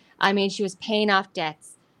family. I mean, she was paying off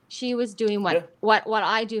debts. She was doing what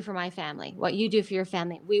I do for my family, what you do for your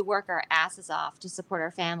family. We work our asses off to support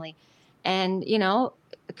our family. And,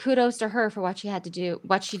 kudos to her for what she had to do,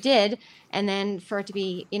 what she did. And then for it to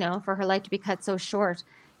be, for her life to be cut so short.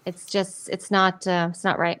 It's not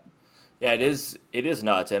right. Yeah, it is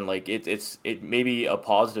nuts. And like, it may be a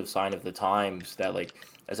positive sign of the times that, like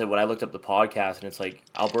I said, when I looked up the podcast, and it's like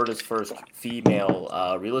Alberta's first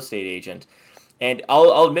female real estate agent, And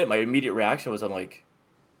I'll admit my immediate reaction was I'm like,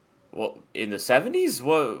 well, in the 70s,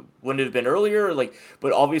 what wouldn't it have been earlier? Like,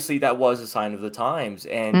 but obviously that was a sign of the times,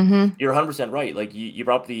 and Mm-hmm. you're 100% right. Like you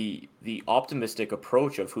brought up the optimistic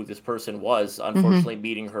approach of who this person was, Mm-hmm. unfortunately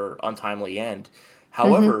meeting her untimely end. Mm-hmm.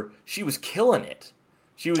 However, she was killing it.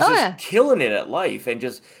 She was Oh just yeah. killing it at life and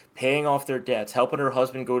just paying off their debts, helping her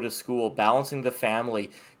husband go to school, balancing the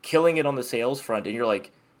family, killing it on the sales front. And you're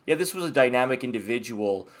like, yeah, this was a dynamic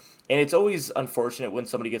individual. And it's always unfortunate when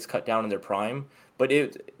somebody gets cut down in their prime. But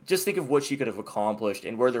just think of what she could have accomplished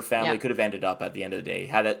and where their family Yeah. could have ended up at the end of the day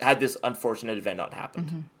had this unfortunate event not happened.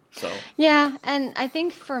 Mm-hmm. So Yeah, and I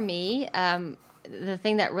think for me, the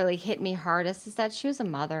thing that really hit me hardest is that she was a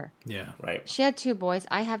mother. Yeah. right, She had two boys.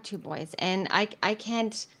 I have two boys, and I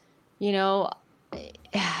can't, you know,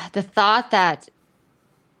 the thought that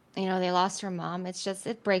they lost her mom. It's just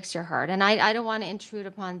it breaks your heart, and I don't want to intrude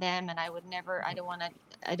upon them, and I would never. I don't want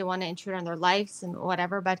to intrude on their lives and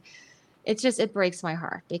whatever, but it breaks my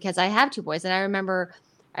heart because I have two boys, and I remember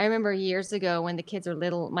years ago when the kids are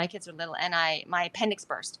little, my kids are little, and my appendix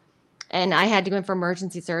burst, and I had to go in for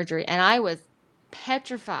emergency surgery, and I was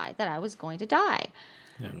petrified that I was going to die.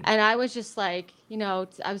 Yeah. And I was just like, I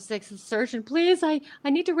was like, surgeon, please, I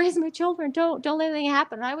need to raise my children. Don't let anything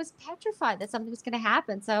happen. And I was petrified that something was going to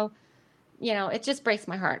happen. So, it just breaks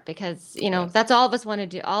my heart because, yeah, that's all of us want to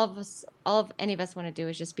do. All of any of us want to do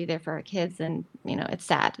is just be there for our kids. And, it's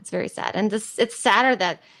sad. It's very sad. And it's sadder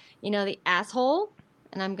that, the asshole,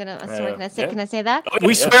 and sorry, yeah. can I say that? Oh,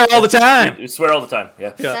 We yeah, swear all the time. We swear all the time.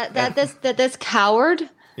 Yeah, Yeah. That this coward,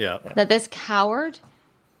 Yeah. that this coward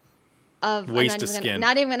of Waste of skin.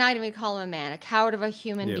 not even call him a man, a coward of a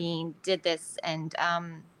human Yep. being did this, and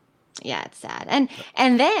yeah, it's sad.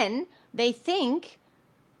 And then they think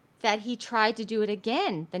that he tried to do it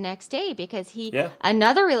again the next day because yeah,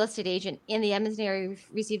 another real estate agent in the Edmonton area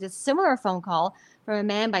received a similar phone call from a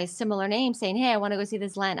man by a similar name saying, "Hey, I want to go see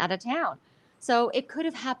this land out of town." So it could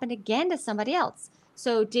have happened again to somebody else.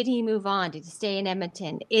 So did he move on? Did he stay in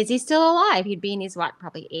Edmonton? Is he still alive? He'd be in his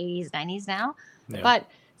probably 80s, 90s now. Yeah. But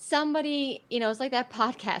somebody, it's like that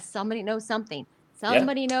podcast. Somebody knows something. Yeah.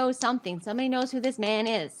 Somebody knows something. Somebody knows who this man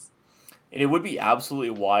is. And it would be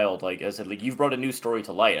absolutely wild. Like I said, like you've brought a new story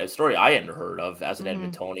to light, a story I hadn't heard of as an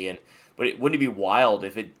Edmontonian. But wouldn't it be wild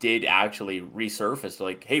if it did actually resurface?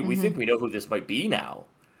 Like, hey, we think we know who this might be now.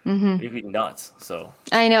 It'd be nuts. So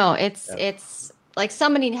I know yeah. it's like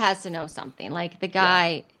somebody has to know something. Like the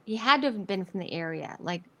guy, he had to have been from the area.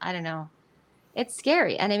 Like, I don't know. It's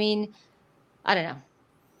scary. And I mean, I don't know.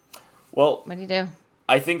 Well, What do you do?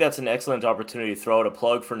 I think that's an excellent opportunity to throw out a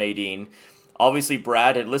plug for Nadine. Obviously,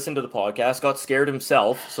 Brad had listened to the podcast, got scared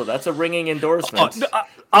himself, so that's a ringing endorsement.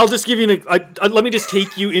 I'll just give you let me just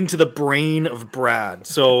take you into the brain of Brad.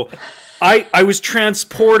 So I was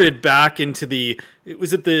transported back into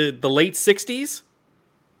was it the late 60s?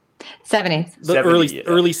 70s. The 70, early yeah.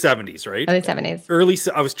 early 70s, right? Early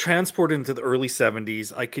 70s. I was transported into the early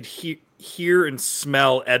 70s. I could hear and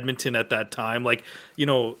smell Edmonton at that time. Like,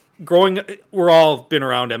 we're all been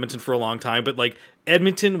around Edmonton for a long time, but like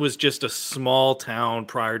Edmonton was just a small town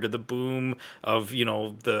prior to the boom of,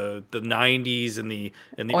 the 90s and the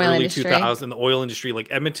Oil early industry. 2000s, the oil industry. Like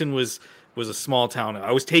Edmonton was a small town.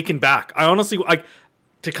 I was taken back. I honestly,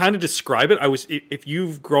 to kind of describe it, if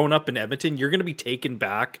you've grown up in Edmonton, you're going to be taken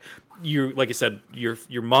back. Like I said,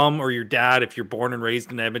 your mom or your dad, if you're born and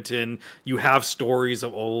raised in Edmonton, you have stories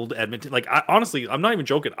of old Edmonton. Like, honestly, I'm not even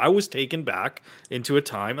joking. I was taken back into a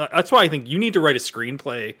time. That's why I think you need to write a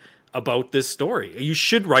screenplay about this story. You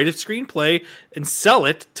should write a screenplay and sell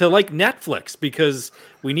it to like Netflix because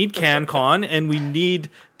we need CanCon and we need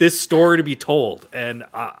this story to be told. And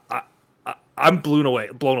I'm blown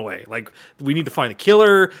away. Like, we need to find the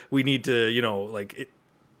killer. We need to,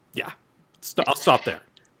 yeah. I'll stop there.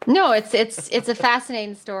 No, it's a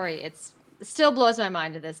fascinating story. It still blows my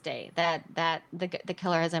mind to this day that the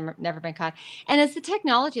killer has never been caught. And it's the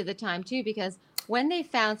technology of the time too, because when they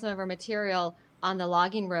found some of our material on the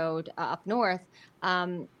logging road up north,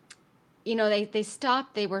 they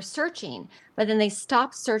stopped. They were searching, but then they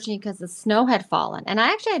stopped searching because the snow had fallen. And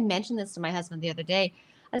I actually had mentioned this to my husband the other day.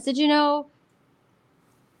 I said,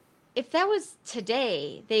 if that was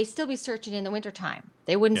today, they'd still be searching in the wintertime.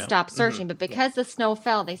 They wouldn't stop searching. But because the snow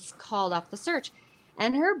fell, they called off the search.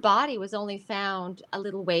 And her body was only found a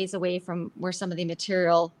little ways away from where some of her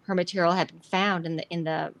material had been found in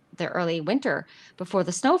the early winter before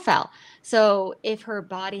the snow fell. So if her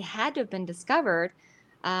body had to have been discovered,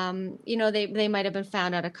 they might have been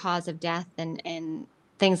found out a cause of death and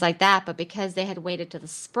things like that. But because they had waited to the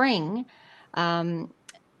spring,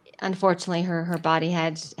 unfortunately, her body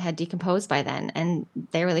had decomposed by then, and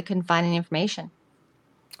they really couldn't find any information.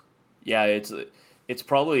 Yeah, it's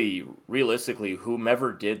probably realistically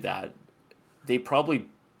whomever did that, they probably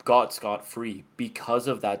got scot-free because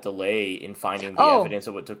of that delay in finding the evidence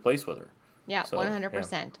of what took place with her. Yeah,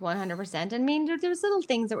 100%, 100%. I mean, there was little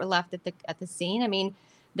things that were left at the scene. I mean,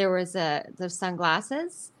 there was those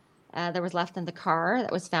sunglasses that was left in the car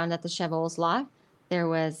that was found at the Cheval's lot. There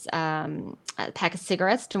was a pack of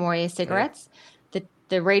cigarettes, Demorier cigarettes. Yeah.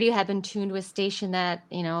 The radio had been tuned to a station that,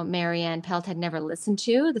 Marianne Pelt had never listened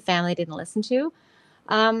to. The family didn't listen to.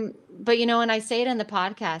 But, and I say it in the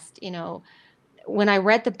podcast, when I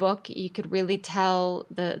read the book, you could really tell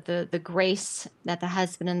the grace that the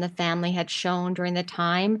husband and the family had shown during the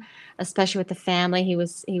time, especially with the family.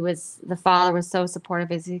 The father was so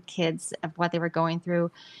supportive of his kids, of what they were going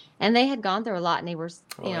through, and they had gone through a lot, and they were,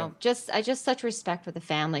 just such respect for the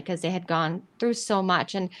family because they had gone through so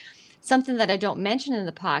much. And something that I don't mention in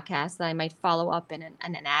the podcast that I might follow up in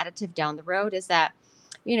an additive down the road is that,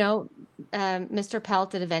 Mr.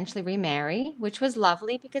 Pelt did eventually remarry, which was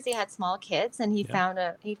lovely because he had small kids and he found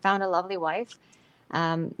a lovely wife,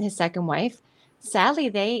 his second wife.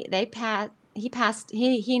 Sadly, he and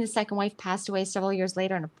his second wife passed away several years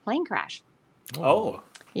later in a plane crash. Oh.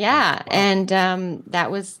 Yeah. Wow. And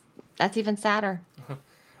that's even sadder.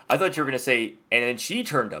 I thought you were going to say, and then she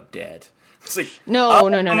turned up dead. It's like, no.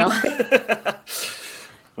 No,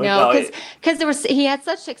 because he had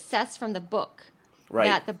such success from the book. Right.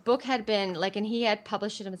 That the book had been and he had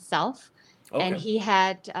published it himself, and he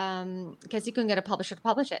had because he couldn't get a publisher to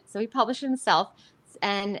publish it, so he published it himself.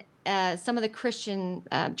 And some of the Christian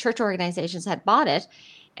church organizations had bought it,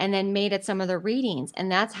 and then made it some of their readings, and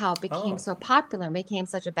that's how it became so popular and became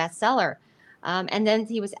such a bestseller. And then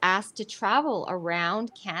he was asked to travel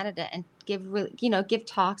around Canada and give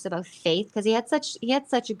talks about faith because he had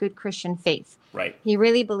such a good Christian faith. Right. He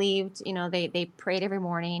really believed, they prayed every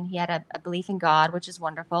morning. He had a belief in God, which is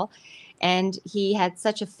wonderful. And he had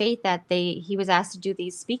such a faith that he was asked to do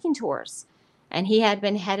these speaking tours. And he had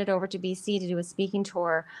been headed over to BC to do a speaking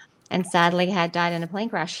tour and sadly had died in a plane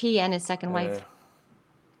crash. He and his second wife.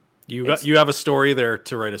 You have a story there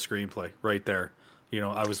to write a screenplay right there.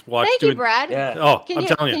 I was watching. Thank you, Brad. Yeah. Oh, I'm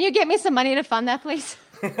telling you. Can you get me some money to fund that, please?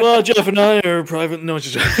 Well, Jeff and I are private. No,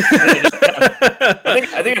 just. I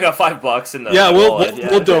think I got $5 in the. Yeah,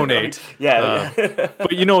 we'll donate. Yeah.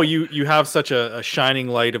 But you have such a shining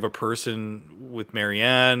light of a person with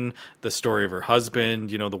Marianne, the story of her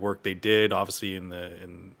husband. The work they did, obviously in the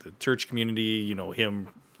church community. Him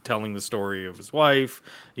telling the story of his wife,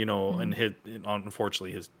 and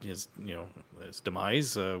unfortunately his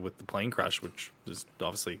demise with the plane crash, which is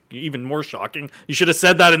obviously even more shocking. You should have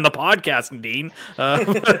said that in the podcast, Dean.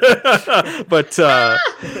 But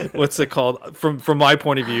what's it called? From my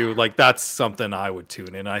point of view, that's something I would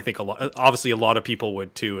tune in. I think a lot of people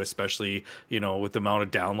would too, especially with the amount of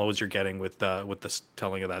downloads you're getting with the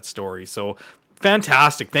telling of that story. So.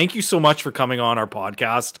 Fantastic. Thank you so much for coming on our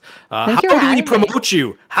podcast. How do we promote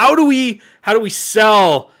you? How do we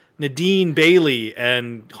sell Nadine Bailey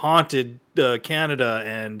and Haunted Canada?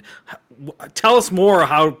 And tell us more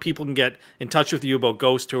how people can get in touch with you about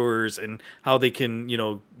ghost tours and how they can,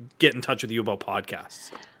 get in touch with you about podcasts.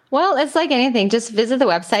 Well, it's like anything. Just visit the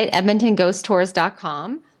website,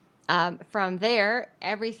 edmontonghosttours.com. From there,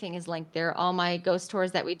 everything is linked there. All my ghost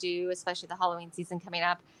tours that we do, especially the Halloween season coming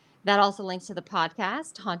up, that also links to the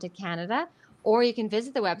podcast, Haunted Canada, or you can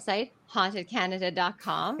visit the website,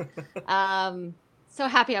 hauntedcanada.com. So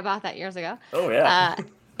happy I bought that years ago. Oh, yeah.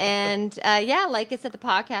 Like I said, the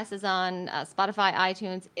podcast is on Spotify,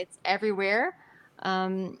 iTunes. It's everywhere.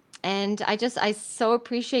 And I so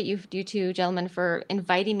appreciate you two gentlemen for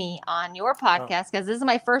inviting me on your podcast because this is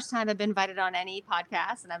my first time I've been invited on any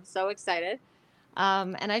podcast, and I'm so excited.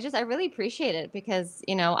 And I really appreciate it because,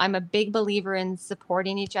 I'm a big believer in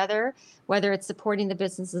supporting each other, whether it's supporting the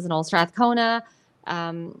businesses in Old Strathcona,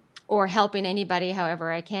 or helping anybody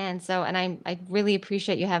however I can. So, and I really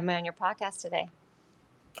appreciate you having me on your podcast today.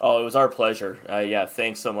 Oh, it was our pleasure.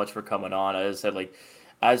 Thanks so much for coming on. As I said,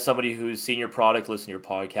 as somebody who's seen your product, listened to your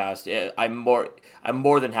podcast, I'm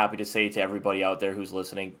more than happy to say to everybody out there who's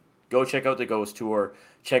listening, go check out the Ghost Tour,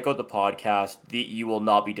 check out the podcast. You will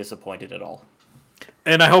not be disappointed at all.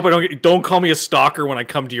 And I hope don't call me a stalker when I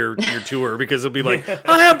come to your tour because it'll be like,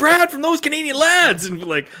 hi, I'm Brad from Those Canadian Lads. And be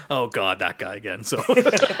like, oh God, that guy again. So,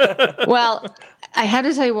 well, I have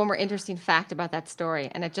to tell you one more interesting fact about that story.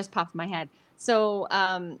 And it just popped in my head. So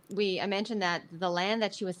I mentioned that the land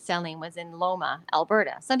that she was selling was in Loma,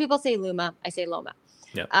 Alberta. Some people say Luma. I say Loma.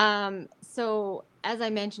 Yeah. So as I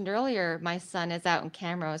mentioned earlier, my son is out in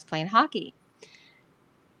Camrose playing hockey.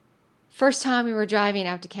 First time we were driving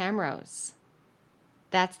out to Camrose,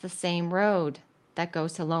 that's the same road that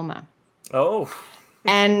goes to Loma. Oh.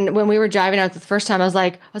 And when we were driving out the first time, I was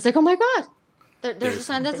like, oh my God, there's a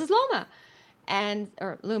sign that says Loma.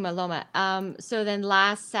 Or Loma. So then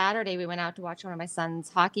last Saturday, we went out to watch one of my son's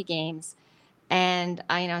hockey games. And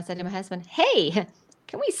I said to my husband, hey,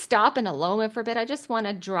 can we stop in Loma for a bit? I just want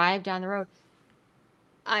to drive down the road.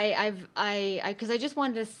 Because I just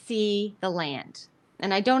wanted to see the land.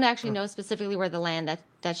 And I don't actually know specifically where the land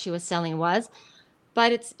that she was selling was.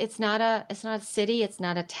 But it's not a city, it's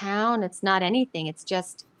not a town, it's not anything. It's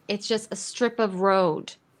just a strip of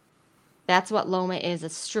road. That's what Loma is, a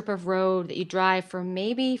strip of road that you drive for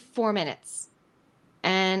maybe 4 minutes.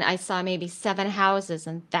 And I saw maybe 7 houses,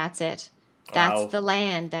 and that's it. That's the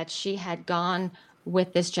land that she had gone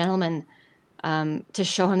with this gentleman to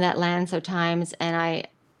show him that land so times. And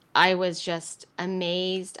I was just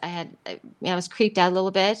amazed. I was creeped out a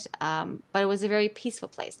little bit, but it was a very peaceful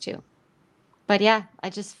place too. But yeah,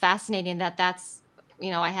 it's just fascinating that's,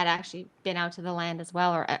 I had actually been out to the land as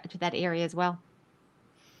well, or to that area as well.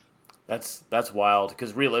 That's wild,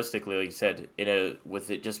 because realistically, like you said,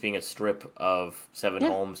 with it just being a strip of 7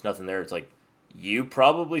 homes, nothing there, it's like you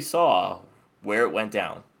probably saw where it went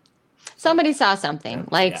down. Somebody saw something.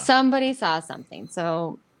 Somebody saw something.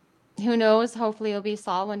 So who knows? Hopefully it'll be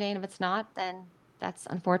solved one day, and if it's not, then that's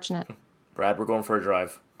unfortunate. Brad, we're going for a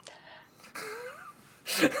drive.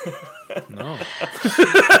 No.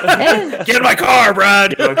 Get in my car,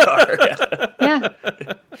 Brad. Get in my car. Yeah.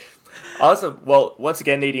 Awesome. Well, once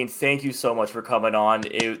again, Nadine, thank you so much for coming on.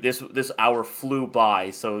 This hour flew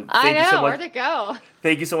by, so thank you so much. Where'd it go?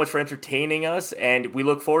 Thank you so much for entertaining us, and we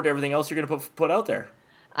look forward to everything else you're going to put out there.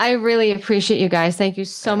 I really appreciate you guys. Thank you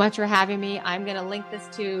so much for having me. I'm going to link this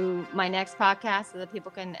to my next podcast so that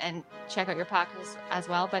people can and check out your podcast as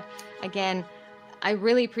well. But again, I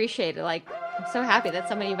really appreciate it. I'm so happy that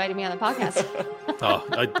somebody invited me on the podcast.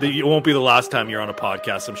 It won't be the last time you're on a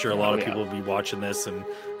podcast. I'm sure a lot of people will be watching this and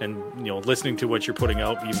listening to what you're putting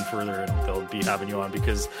out even further, and they'll be having you on,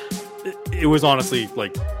 because it was honestly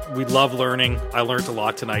we love learning. I learned a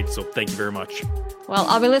lot tonight, so thank you very much. Well,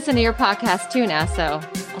 I'll be listening to your podcast too now, so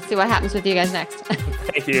I'll see what happens with you guys next.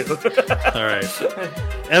 Thank you. All right.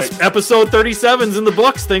 Episode 37's in the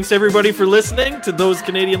books. Thanks everybody for listening to Those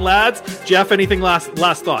Canadian Lads. Jeff, anything last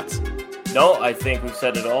thoughts? No, I think we've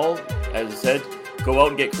said it all. As I said, go out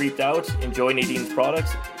and get creeped out. Enjoy Nadine's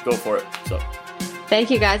products. Go for it. So, thank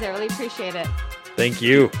you guys. I really appreciate it. Thank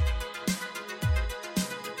you.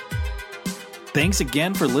 Thanks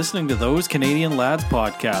again for listening to Those Canadian Lads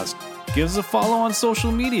podcast. Give us a follow on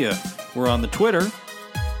social media. We're on the Twitter,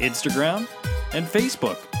 Instagram, and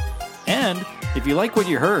Facebook. And if you like what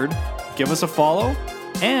you heard, give us a follow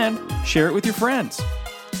and share it with your friends.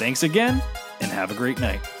 Thanks again, and have a great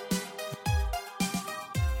night.